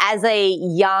as a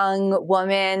young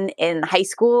woman in high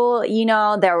school, you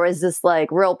know, there was this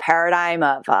like real paradigm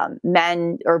of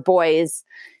men or boys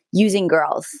using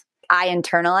girls. I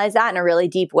internalized that in a really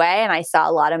deep way. And I saw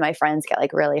a lot of my friends get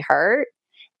like really hurt.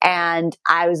 And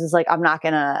I was just like, I'm not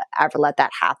going to ever let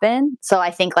that happen. So I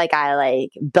think like I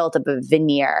like built up a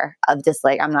veneer of just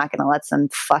like, I'm not going to let some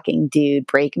fucking dude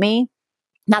break me.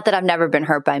 Not that I've never been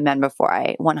hurt by men before.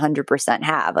 I 100%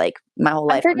 have. Like my whole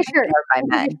life I've been hurt by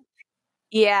men.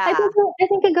 Yeah. I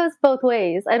think it goes both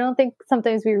ways. I don't think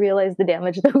sometimes we realize the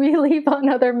damage that we leave on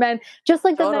other men, just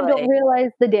like the men don't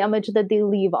realize the damage that they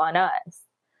leave on us.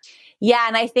 Yeah.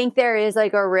 And I think there is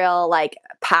like a real like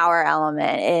power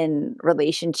element in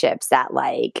relationships that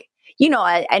like, you know,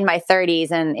 in my 30s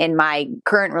and in my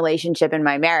current relationship in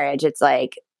my marriage, it's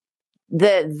like,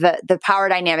 the power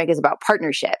dynamic is about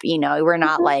partnership. You know, we're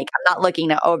not like, I'm not looking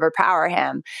to overpower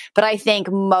him, but I think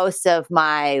most of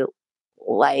my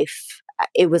life,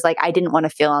 it was like, I didn't want to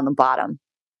feel on the bottom.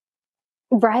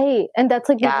 Right. And that's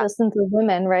like the existence of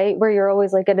women, right? Where you're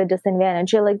always like at a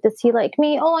disadvantage. You're like, does he like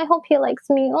me? Oh, I hope he likes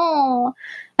me. Oh,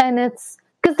 and it's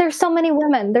because there's so many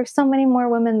women. There's so many more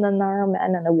women than there are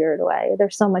men in a weird way.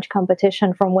 There's so much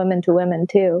competition from women to women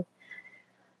too.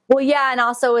 Well, yeah. And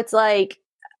also it's like,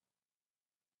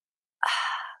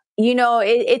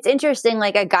 it's interesting,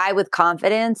 like a guy with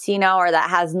confidence, or that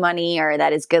has money or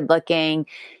that is good looking.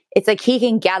 It's like he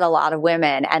can get a lot of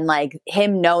women, and like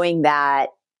him knowing that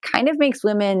kind of makes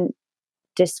women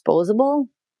disposable.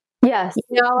 Yes.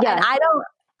 Yes. Yes. And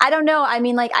I don't know. I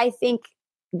mean, like, I think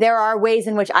there are ways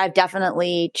in which I've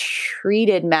definitely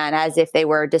treated men as if they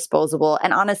were disposable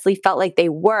and honestly felt like they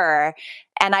were.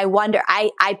 And I wonder,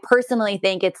 I personally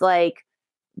think it's like,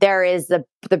 there is the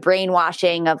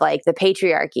brainwashing of like the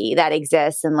patriarchy that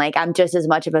exists. And like, I'm just as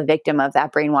much of a victim of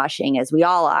that brainwashing as we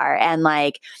all are. And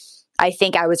like, I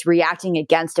think I was reacting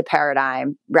against a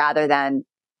paradigm rather than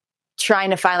trying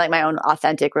to find like my own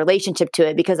authentic relationship to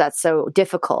it, because that's so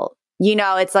difficult.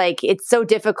 It's like, it's so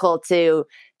difficult to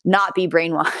not be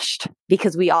brainwashed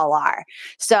because we all are.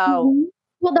 So,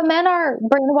 well, the men are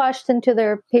brainwashed into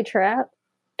their patriarchal.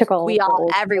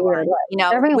 Everyone,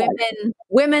 everyone.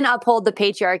 Women uphold the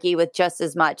patriarchy with just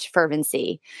as much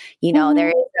fervency. There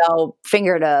is no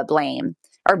finger to blame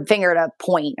or finger to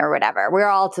point or whatever. We're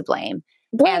all to blame.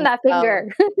 Blame that finger.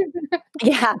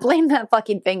 Yeah, blame that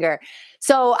fucking finger.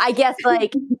 So I guess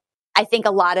like, I think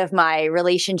a lot of my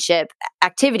relationship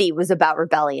activity was about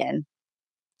rebellion.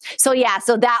 So yeah,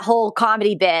 so that whole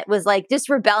comedy bit was like just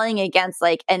rebelling against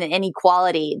like an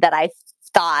inequality that I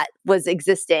thought was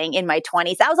existing in my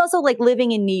 20s. I was also like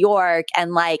living in New York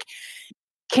and like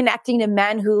connecting to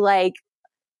men who like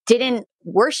didn't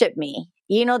worship me.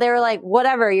 They were like,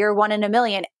 whatever, you're one in a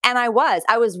million. And I was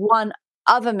one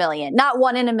of a million, not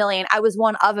one in a million. I was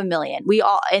one of a million. We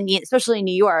all, and especially in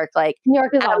New York, like New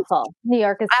York is awful. New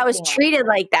York is. I was treated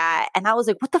like that, and I was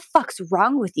like, "What the fuck's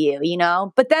wrong with you?"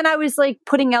 But then I was like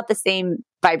putting out the same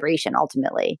vibration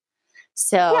ultimately.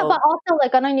 So yeah, but also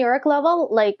like on a New York level,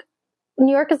 like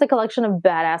New York is a collection of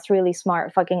badass, really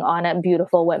smart, fucking on it,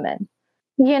 beautiful women.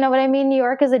 You know what I mean? New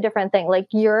York is a different thing. Like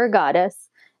you're a goddess,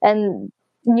 and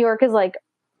New York is like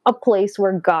a place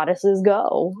where goddesses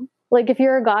go. Like if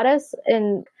you're a goddess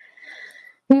and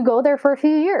you go there for a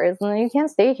few years and then you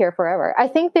can't stay here forever. I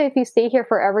think that if you stay here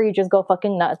forever, you just go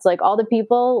fucking nuts. Like all the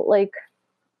people, like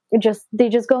they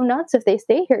just go nuts if they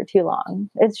stay here too long.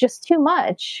 It's just too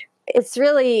much. It's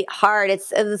really hard.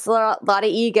 It's a lot of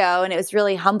ego, and it was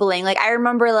really humbling. Like I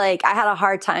remember, like I had a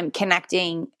hard time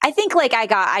connecting. I think like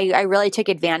I really took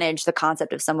advantage the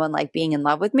concept of someone like being in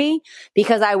love with me,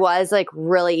 because I was like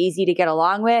really easy to get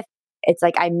along with. It's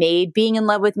like I made being in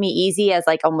love with me easy as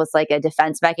like almost like a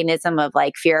defense mechanism of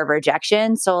like fear of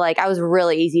rejection. So like I was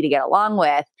really easy to get along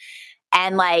with.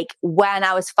 And like when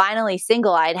I was finally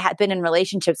single, I had been in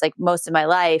relationships like most of my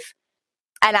life.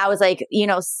 And I was like,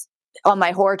 on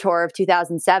my horror tour of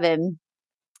 2007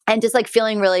 and just like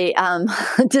feeling really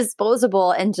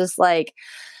disposable and just like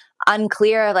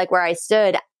unclear of like where I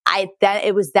stood.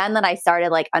 It was then that I started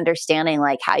like understanding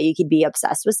like how you could be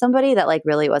obsessed with somebody that like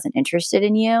really wasn't interested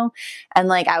in you. And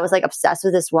like I was like obsessed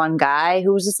with this one guy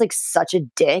who was just like such a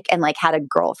dick and like had a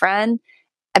girlfriend.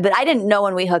 But I didn't know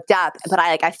when we hooked up, but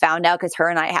I found out because her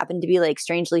and I happened to be like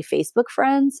strangely Facebook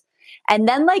friends. And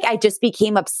then like I just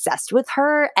became obsessed with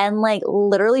her and like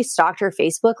literally stalked her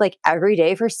Facebook like every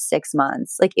day for 6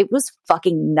 months. Like it was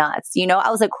fucking nuts.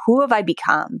 I was like, who have I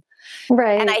become?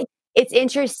 Right. And it's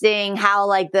interesting how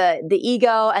like the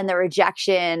ego and the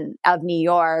rejection of New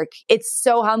York, it's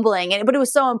so humbling. But it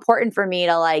was so important for me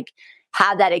to like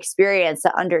have that experience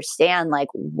to understand like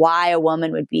why a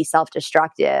woman would be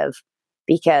self-destructive,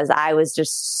 because I was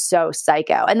just so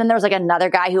psycho. And then there was like another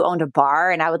guy who owned a bar,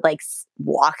 and I would like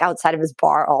walk outside of his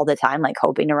bar all the time, like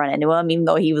hoping to run into him, even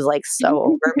though he was like so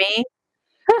over me.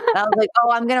 And I was like,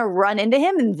 oh, I'm going to run into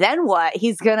him. And then what?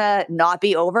 He's going to not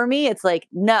be over me. It's like,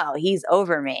 no, he's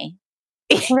over me.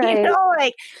 Right.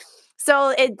 Like,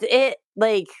 so it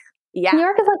like, yeah. New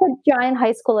York is like a giant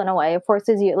high school in a way. It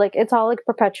forces you, like, it's all like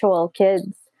perpetual kids.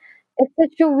 It's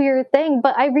such a weird thing,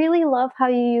 but I really love how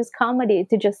you use comedy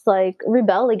to just like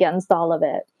rebel against all of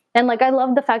it. And like, I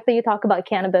love the fact that you talk about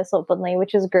cannabis openly,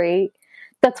 which is great.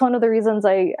 That's one of the reasons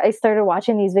I started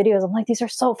watching these videos. I'm like, these are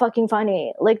so fucking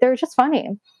funny. Like, they're just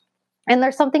funny. And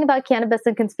there's something about cannabis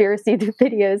and conspiracy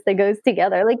videos that goes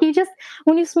together. Like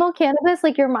when you smoke cannabis,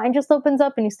 like your mind just opens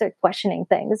up and you start questioning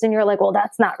things. And you're like, well,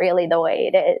 that's not really the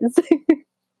way it is.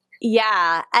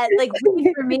 Yeah. Like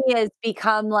weed for me has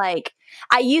become like,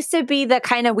 I used to be the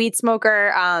kind of weed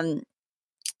smoker. I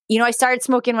started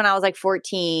smoking when I was like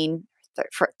 14.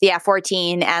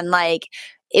 14. And like,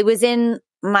 it was in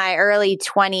my early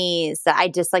 20s that I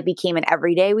just like became an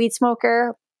everyday weed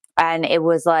smoker. And it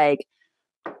was like,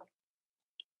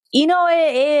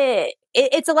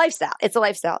 it's a lifestyle. It's a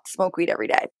lifestyle to smoke weed every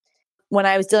day. When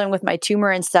I was dealing with my tumor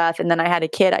and stuff, and then I had a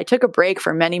kid, I took a break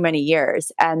for many, many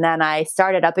years. And then I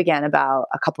started up again about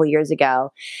a couple of years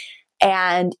ago.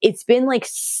 And it's been like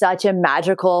such a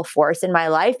magical force in my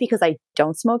life because I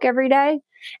don't smoke every day.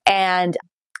 And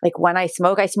like when I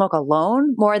smoke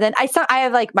alone more than I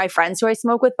have like my friends who I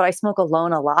smoke with, but I smoke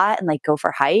alone a lot and like go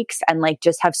for hikes and like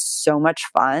just have so much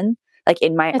fun, like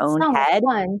in my It's own so much head.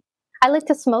 fun. I like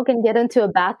to smoke and get into a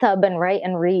bathtub and write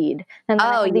and read. And then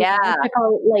I Oh have these yeah.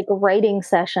 magical like writing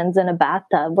sessions in a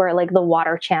bathtub where like the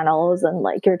water channels and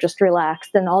like you're just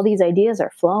relaxed and all these ideas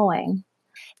are flowing.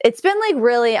 It's been like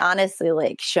really honestly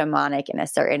like shamanic in a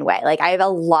certain way. Like I have a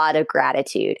lot of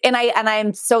gratitude. And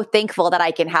I'm so thankful that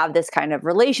I can have this kind of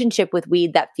relationship with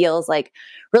weed that feels like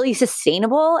really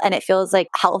sustainable and it feels like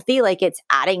healthy, like it's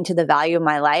adding to the value of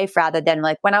my life rather than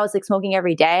like when I was like smoking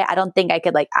every day, I don't think I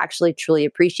could like actually truly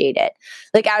appreciate it.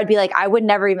 Like I would be like I would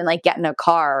never even like get in a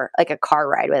car, like a car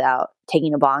ride without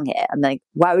taking a bong hit. I'm like,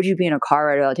 why would you be in a car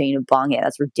ride without taking a bong hit?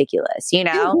 That's ridiculous, you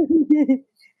know?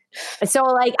 So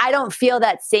like I don't feel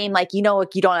that same like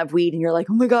like you don't have weed and you're like,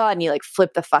 oh my God, and you like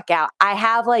flip the fuck out. I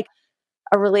have like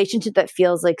a relationship that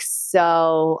feels like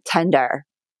so tender.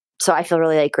 So I feel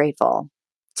really like grateful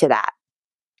to that.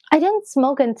 I didn't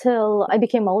smoke until I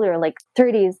became older, like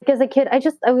 30s. As a kid,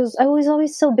 I was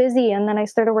always so busy, and then I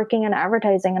started working in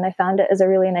advertising, and I found it as a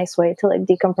really nice way to like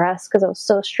decompress because I was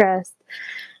so stressed.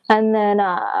 And then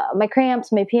my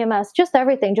cramps, my PMS, just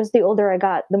everything. Just the older I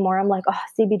got, the more I'm like, oh,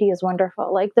 CBD is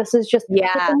wonderful. Like this is just it's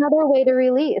Yeah. another way to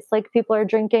release. Like people are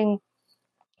drinking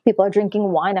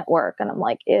wine at work, and I'm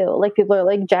like, ew. Like people are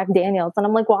like Jack Daniels, and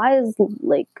I'm like, why is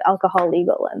like alcohol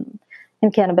legal and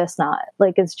cannabis not?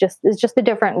 Like it's just a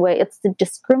different way. It's the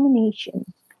discrimination.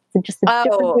 It's just a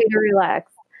different way to relax.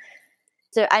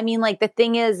 So I mean, like the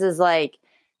thing is like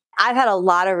I've had a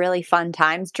lot of really fun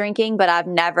times drinking, but I've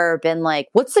never been like,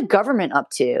 what's the government up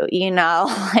to?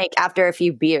 Like after a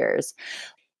few beers.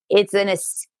 It's an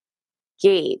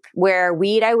escape where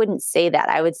weed, I wouldn't say that.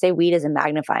 I would say weed is a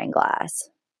magnifying glass.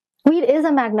 Weed is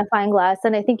a magnifying glass,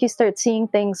 and I think you start seeing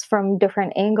things from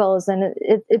different angles, and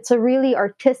it's a really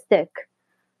artistic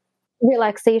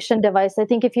relaxation device. I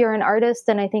think if you're an artist,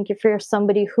 and I think if you're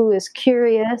somebody who is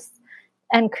curious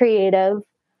and creative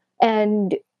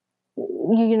and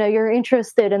you're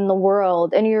interested in the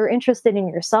world and you're interested in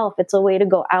yourself, it's a way to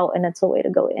go out and it's a way to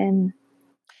go in.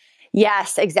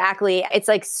 Yes, exactly. It's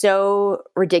like so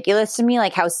ridiculous to me,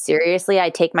 like how seriously I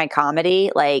take my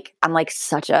comedy. Like I'm like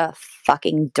such a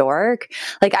fucking dork.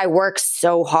 Like I work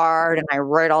so hard and I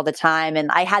write all the time.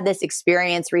 And I had this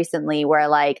experience recently where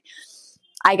like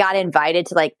I got invited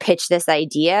to like pitch this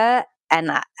idea and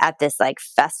at this like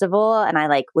festival and I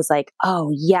like was like,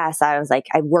 oh yes, I was like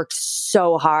I worked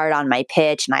so hard on my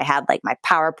pitch and I had like my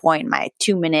PowerPoint, my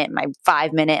 2-minute, my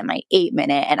 5-minute, and my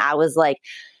 8-minute, and I was like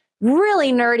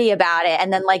really nerdy about it.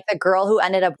 And then like the girl who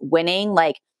ended up winning,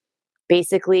 like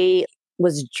basically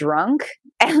was drunk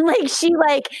and like she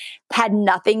like had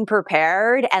nothing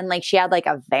prepared and like she had like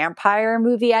a vampire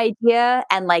movie idea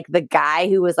and like the guy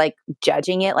who was like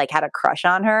judging it like had a crush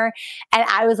on her and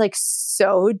I was like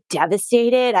so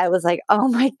devastated. I was like, oh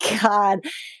my God.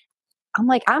 I'm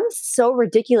like, I'm so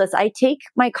ridiculous. I take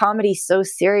my comedy so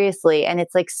seriously and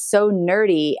it's like so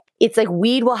nerdy. It's like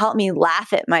weed will help me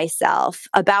laugh at myself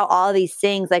about all these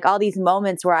things, like all these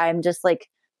moments where I'm just like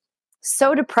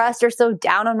so depressed or so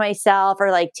down on myself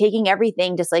or like taking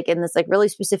everything just like in this like really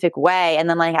specific way. And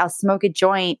then like I'll smoke a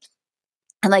joint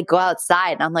and like go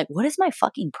outside and I'm like, what is my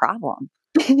fucking problem?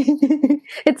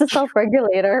 It's a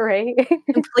self-regulator, right?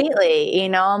 Completely.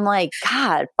 I'm like,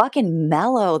 God, fucking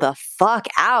mellow the fuck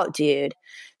out, dude.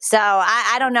 So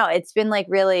I don't know. It's been like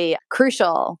really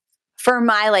crucial for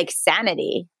my like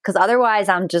sanity because otherwise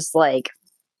I'm just like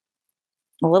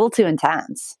a little too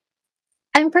intense.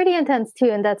 I'm pretty intense too,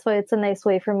 and that's why it's a nice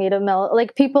way for me to melt.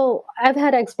 Like I've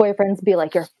had ex-boyfriends be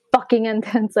like, "You're fucking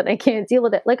intense," and I can't deal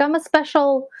with it. Like I'm a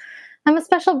special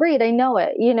breed. I know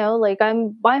it. Like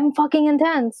I'm fucking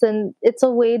intense, and it's a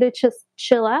way to just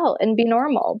chill out and be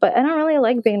normal. But I don't really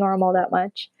like being normal that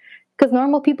much because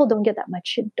normal people don't get that much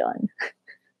shit done.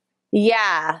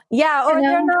 Yeah, or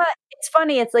they're not. It's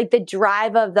funny. It's like the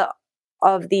drive of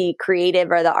the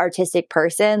creative or the artistic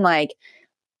person, like.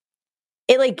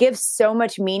 It like gives so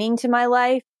much meaning to my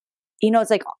life. It's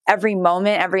like every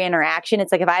moment, every interaction. It's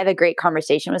like if I have a great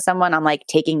conversation with someone, I'm like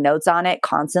taking notes on it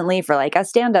constantly for like a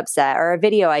stand-up set or a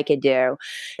video I could do.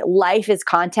 Life is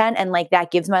content and like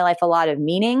that gives my life a lot of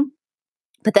meaning.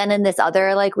 But then in this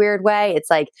other like weird way, it's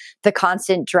like the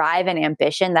constant drive and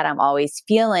ambition that I'm always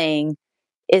feeling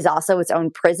is also its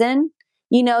own prison.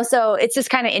 So it's just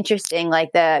kind of interesting, like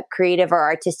the creative or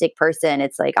artistic person.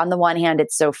 It's like on the one hand,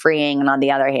 it's so freeing. And on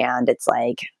the other hand, it's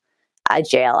like a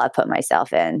jail I put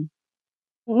myself in.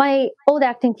 My old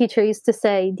acting teacher used to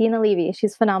say, Dina Levy,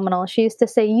 she's phenomenal. She used to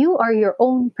say, "You are your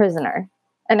own prisoner."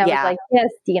 And I was Yeah. like, yes,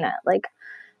 Dina, like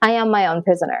I am my own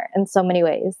prisoner in so many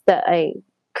ways that I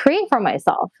create for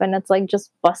myself. And it's like,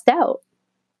 just bust out.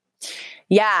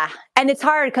 Yeah. And it's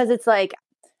hard because it's like,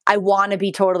 I want to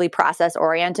be totally process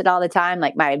oriented all the time.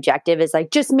 Like my objective is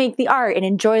like, just make the art and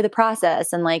enjoy the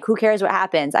process. And like, who cares what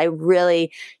happens? I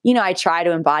really, I try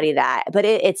to embody that, but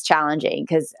it's challenging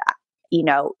because,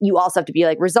 you also have to be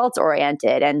like results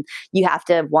oriented and you have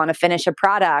to want to finish a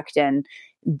product. And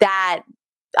that,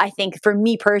 I think for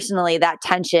me personally, that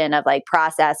tension of like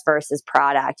process versus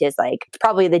product is like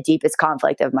probably the deepest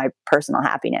conflict of my personal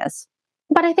happiness.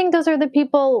 But I think those are the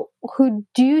people who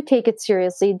do take it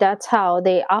seriously. That's how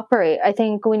they operate. I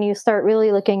think when you start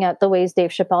really looking at the ways Dave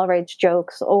Chappelle writes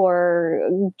jokes or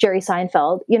Jerry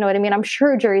Seinfeld, you know what I mean? I'm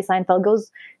sure Jerry Seinfeld goes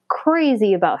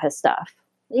crazy about his stuff.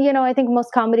 I think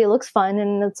most comedy looks fun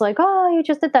and it's like, oh, you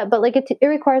just did that. But like it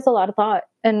requires a lot of thought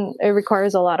and it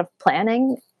requires a lot of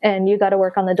planning and you got to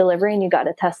work on the delivery and you got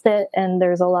to test it. And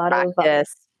there's a lot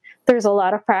Practice. there's a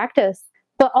lot of practice.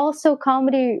 But also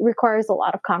comedy requires a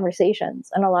lot of conversations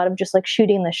and a lot of just like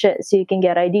shooting the shit so you can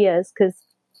get ideas, because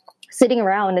sitting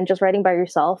around and just writing by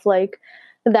yourself, like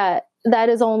that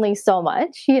is only so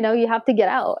much. You have to get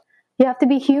out. You have to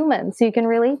be human so you can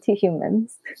relate to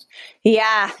humans.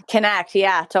 Yeah, connect.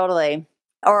 Yeah, totally.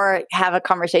 Or have a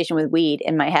conversation with weed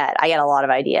in my head. I get a lot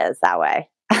of ideas that way.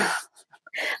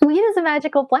 Weed is a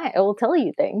magical plant. It will tell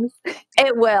you things.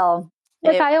 It will.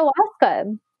 Like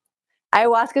ayahuasca.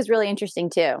 Ayahuasca is really interesting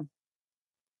too.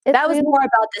 It's That was really more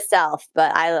about the self,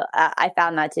 but I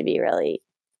found that to be really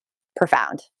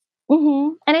profound.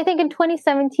 Mm-hmm. And I think in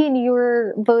 2017, you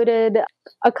were voted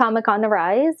a comic on the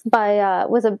rise by,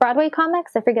 was it Broadway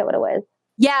Comics? I forget what it was.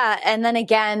 Yeah. And then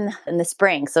again in the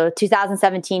spring. So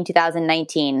 2017,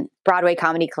 2019, Broadway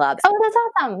Comedy Club. Oh, that's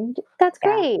awesome. That's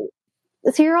great.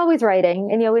 So you're always writing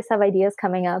and you always have ideas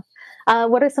coming up.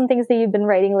 What are some things that you've been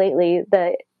writing lately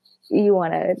that you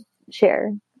want to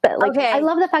share? But like, Okay. I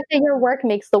love the fact that your work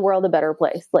makes the world a better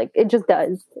place. Like it just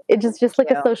does. It just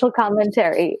like a social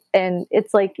commentary. And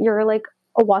it's like, you're like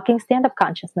a walking stand-up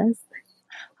consciousness.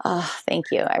 Oh, thank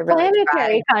you. I really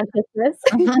Planetary consciousness.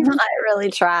 I really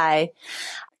try.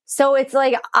 So it's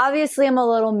like, obviously I'm a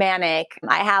little manic.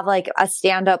 I have like a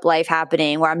stand-up life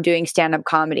happening where I'm doing stand-up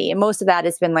comedy. And most of that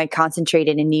has been like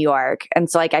concentrated in New York. And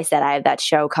so, like I said, I have that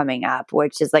show coming up,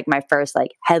 which is like my first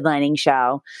like headlining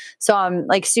show. So I'm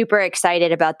like super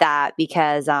excited about that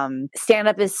because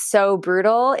stand-up is so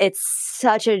brutal. It's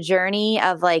such a journey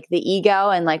of like the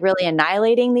ego and like really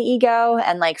annihilating the ego.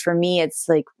 And like for me, it's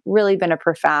like really been a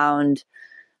profound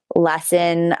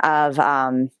lesson of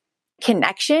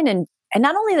connection and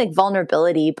not only like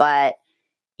vulnerability, but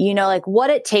like what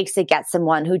it takes to get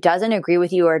someone who doesn't agree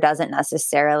with you or doesn't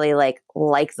necessarily like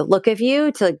the look of you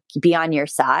to like, be on your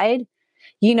side.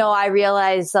 I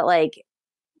realize that like,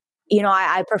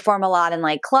 I perform a lot in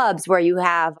like clubs where you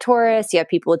have tourists, you have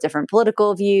people with different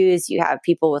political views, you have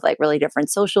people with like really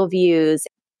different social views.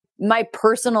 My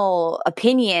personal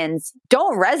opinions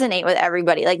don't resonate with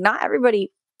everybody. Like not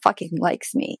everybody fucking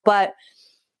likes me, but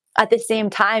at the same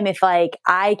time, if like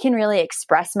I can really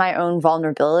express my own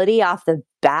vulnerability off the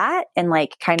bat and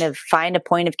like kind of find a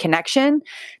point of connection,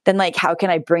 then like how can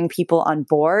I bring people on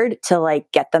board to like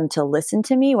get them to listen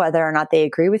to me, whether or not they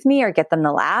agree with me, or get them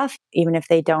to laugh, even if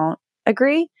they don't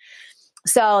agree.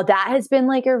 So that has been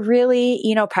like a really,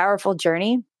 powerful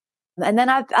journey. And then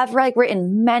I've like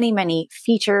written many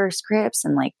feature scripts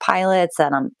and like pilots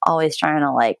that I'm always trying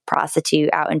to like prostitute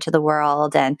out into the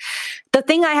world. And the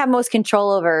thing I have most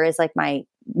control over is like my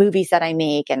movies that I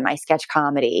make and my sketch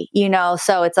comedy,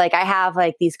 So it's like I have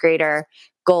like these greater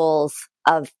goals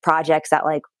of projects that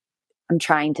like I'm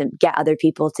trying to get other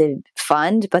people to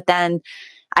fund, but then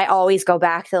I always go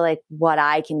back to like what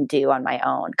I can do on my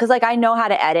own. Cause like I know how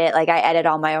to edit. Like I edit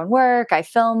all my own work. I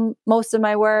film most of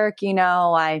my work,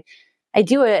 I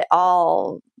do it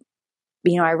all,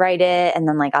 I write it and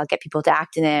then like I'll get people to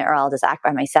act in it or I'll just act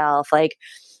by myself. Like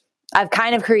I've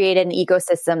kind of created an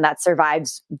ecosystem that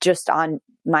survives just on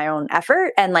my own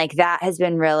effort. And like that has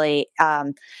been really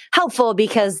helpful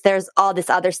because there's all this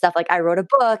other stuff. Like I wrote a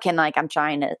book and like I'm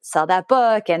trying to sell that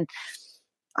book and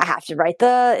I have to write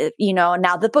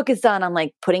now the book is done. I'm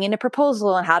like putting in a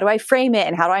proposal and how do I frame it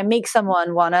and how do I make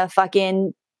someone want to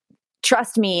fucking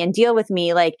trust me and deal with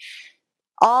me? Like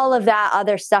all of that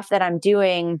other stuff that I'm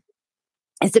doing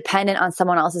is dependent on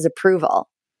someone else's approval.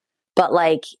 But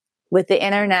like with the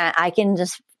internet, I can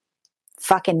just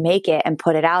fucking make it and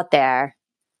put it out there.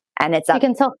 And it's you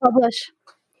can self-publish.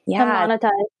 Yeah. And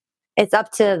monetize. It's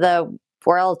up to the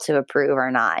world to approve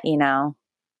or not,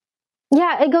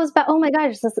 Yeah, it goes back. Oh my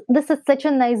gosh, this is such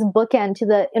a nice bookend to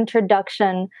the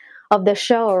introduction of the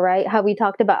show, right? How we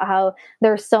talked about how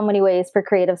there's so many ways for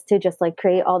creatives to just like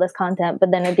create all this content,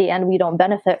 but then at the end we don't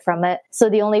benefit from it. So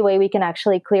the only way we can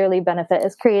actually clearly benefit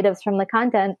as creatives from the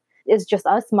content is just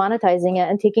us monetizing it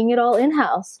and taking it all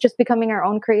in-house, just becoming our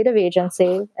own creative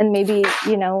agency. And maybe,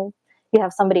 you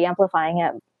have somebody amplifying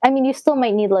it. I mean, you still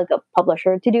might need like a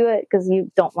publisher to do it because you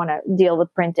don't want to deal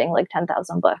with printing like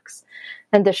 10,000 books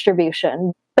and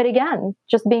distribution. But again,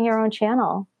 just being your own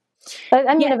channel.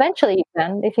 I mean, eventually you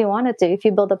can, if you wanted to. If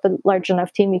you build up a large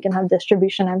enough team, you can have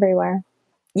distribution everywhere.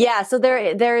 Yeah. So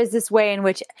there is this way in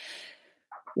which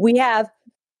we have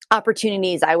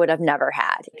opportunities I would have never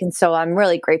had. And so I'm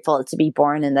really grateful to be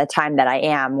born in the time that I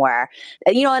am where,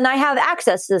 and I have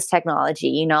access to this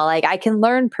technology, like I can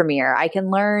learn Premiere, I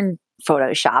can learn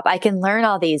Photoshop, I can learn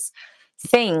all these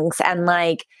things and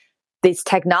like this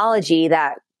technology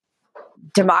that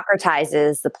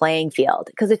democratizes the playing field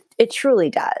because it truly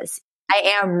does.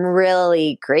 I am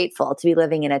really grateful to be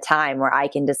living in a time where I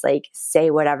can just like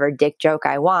say whatever dick joke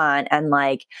I want and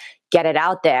like get it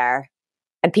out there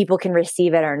and people can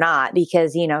receive it or not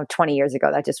because, 20 years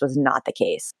ago, that just was not the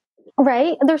case.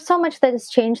 Right. There's so much that has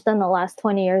changed in the last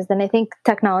 20 years. And I think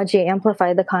technology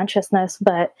amplified the consciousness,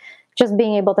 but just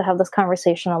being able to have this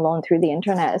conversation alone through the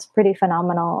internet is pretty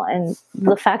phenomenal. And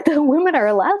the fact that women are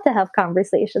allowed to have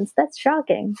conversations, that's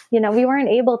shocking. We weren't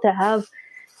able to have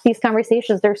these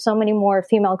conversations. There's so many more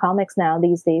female comics now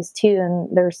these days too.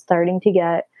 And they're starting to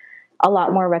get a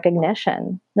lot more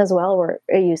recognition as well, where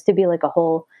it used to be like a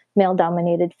whole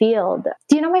male-dominated field.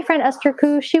 Do you know my friend Esther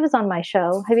Koo? She was on my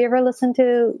show. Have you ever listened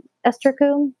to Esther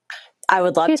Koo? I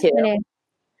would love to. Funny.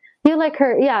 You like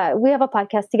her? Yeah, we have a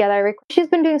podcast together. She's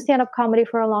been doing stand-up comedy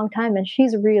for a long time, and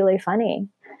she's really funny.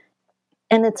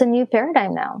 And it's a new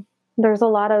paradigm now. There's a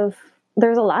lot of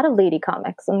lady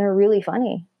comics, and they're really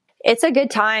funny. It's a good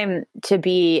time to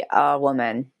be a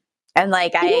woman. And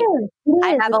like I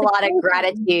have a lot of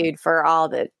gratitude for all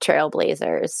the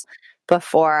trailblazers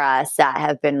before us that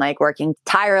have been like working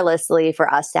tirelessly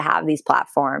for us to have these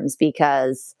platforms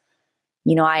because,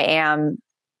 I am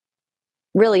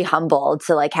really humbled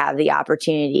to like have the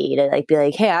opportunity to like be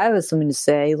like, hey, I have something to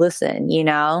say, listen,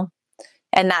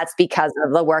 and that's because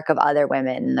of the work of other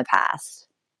women in the past.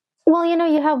 Well,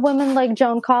 you have women like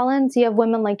Joan Collins, you have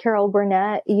women like Carol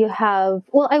Burnett, you have,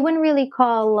 I wouldn't really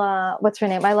call, what's her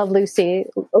name? I love Lucille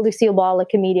Ball, a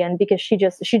comedian, because she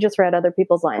just read other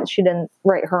people's lines. She didn't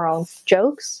write her own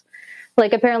jokes.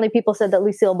 Like apparently people said that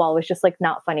Lucille Ball was just like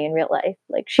not funny in real life.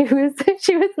 Like she was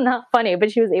not funny,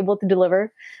 but she was able to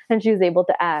deliver and she was able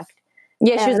to act.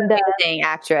 Yeah, she was an amazing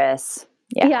actress.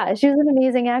 Yeah, she was an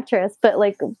amazing actress, but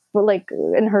like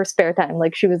in her spare time,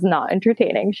 like she was not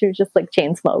entertaining. She was just like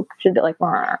chain smoke. She'd be like,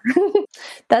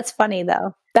 that's funny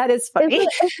though. That is funny. That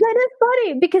is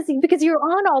funny because you're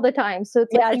on all the time. So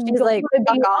it's like she's like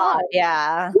fuck off.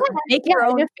 Yeah. Make your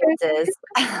own faces.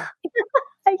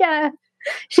 Yeah.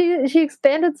 She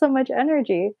expanded so much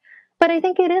energy. But I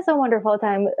think it is a wonderful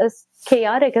time, as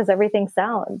chaotic as everything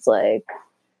sounds. Like,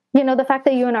 the fact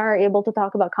that you and I are able to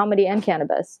talk about comedy and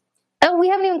cannabis. And we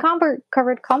haven't even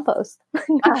covered compost.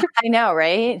 I know,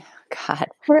 right? God.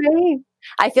 Right.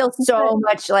 I feel so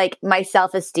much like my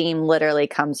self-esteem literally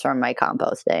comes from my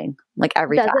composting. Like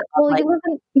every time. Well, like,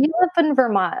 you live in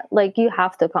Vermont. Like you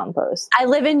have to compost. I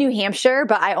live in New Hampshire,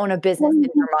 but I own a business in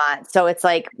Vermont. So it's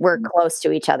like we're close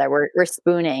to each other. We're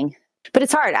spooning. But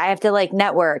it's hard. I have to like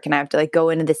network and I have to like go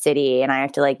into the city and I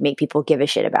have to like make people give a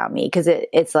shit about me. Cause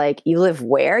it's like, you live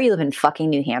where? You live in fucking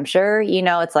New Hampshire.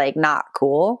 It's like not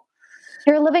cool.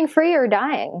 You're living free or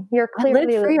dying. You're clearly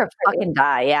live free or fucking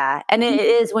die. Yeah. And it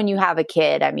is when you have a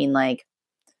kid. I mean, like,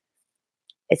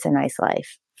 it's a nice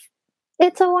life.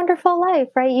 It's a wonderful life,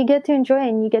 right? You get to enjoy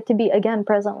and you get to be, again,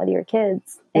 present with your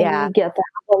kids. And you get to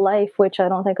have a life, which I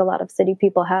don't think a lot of city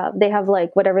people have. They have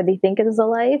like whatever they think is a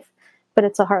life, but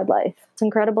it's a hard life. It's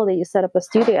incredible that you set up a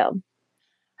studio.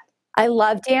 I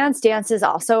love dance. Dance is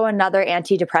also another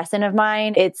antidepressant of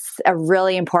mine. It's a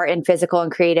really important physical and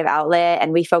creative outlet.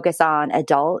 And we focus on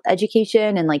adult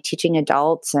education and like teaching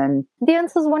adults. And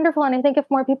dance is wonderful. And I think if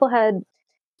more people had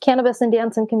cannabis and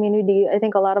dance and community, I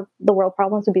think a lot of the world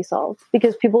problems would be solved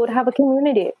because people would have a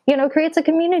community. It creates a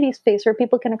community space where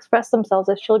people can express themselves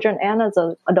as children and as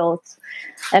adults,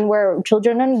 and where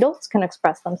children and adults can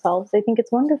express themselves. I think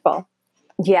it's wonderful.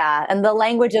 Yeah. And the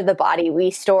language of the body,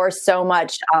 we store so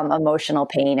much emotional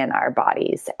pain in our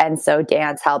bodies. And so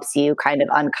dance helps you kind of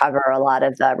uncover a lot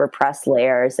of the repressed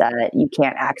layers that you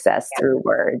can't access through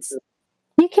words.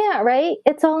 You can't, right?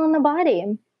 It's all in the body.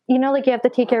 Like you have to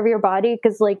take care of your body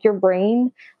because like your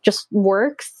brain just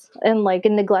works and like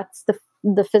it neglects the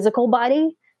the physical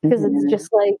body, because it's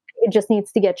just like, it just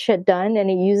needs to get shit done, and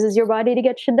it uses your body to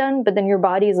get shit done. But then your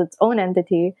body is its own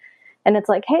entity. And it's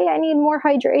like, hey, I need more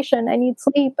hydration. I need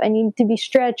sleep. I need to be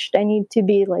stretched. I need to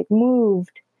be like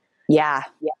moved. Yeah.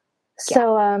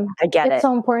 So I get it. It's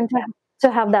so important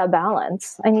to have that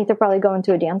balance. I need to probably go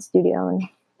into a dance studio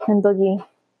and boogie.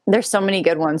 There's so many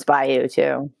good ones by you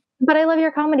too. But I love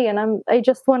your comedy, and I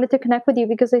just wanted to connect with you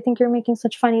because I think you're making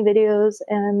such funny videos,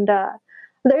 and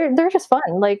they're just fun.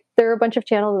 Like, there are a bunch of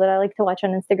channels that I like to watch on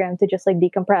Instagram to just like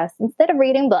decompress instead of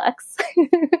reading books.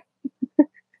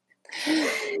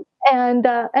 And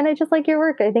I just like your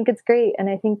work. I think it's great, and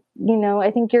I think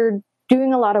you're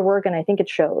doing a lot of work, and I think it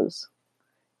shows.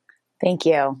 Thank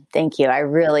you. I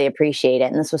really appreciate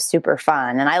it. And this was super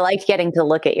fun. And I liked getting to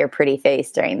look at your pretty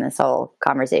face during this whole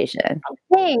conversation.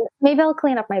 Thanks. Maybe I'll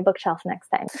clean up my bookshelf next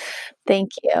time.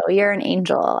 Thank you. You're an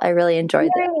angel. I really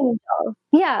enjoyed it.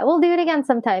 Yeah, we'll do it again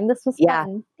sometime. This was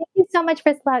fun. Thank you so much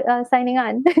for signing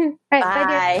on. All right,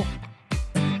 bye.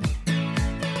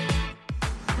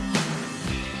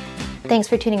 Thanks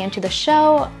for tuning into the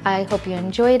show. I hope you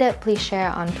enjoyed it. Please share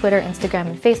it on Twitter, Instagram,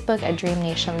 and Facebook at Dream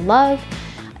Nation Love.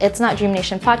 It's not Dream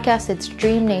Nation Podcast, it's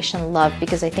Dream Nation Love,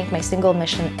 because I think my single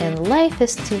mission in life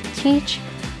is to teach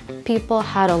people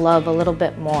how to love a little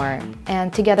bit more,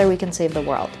 and together we can save the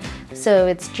world. So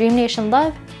it's Dream Nation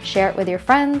Love. Share it with your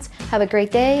friends. Have a great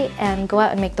day, and go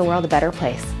out and make the world a better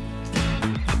place.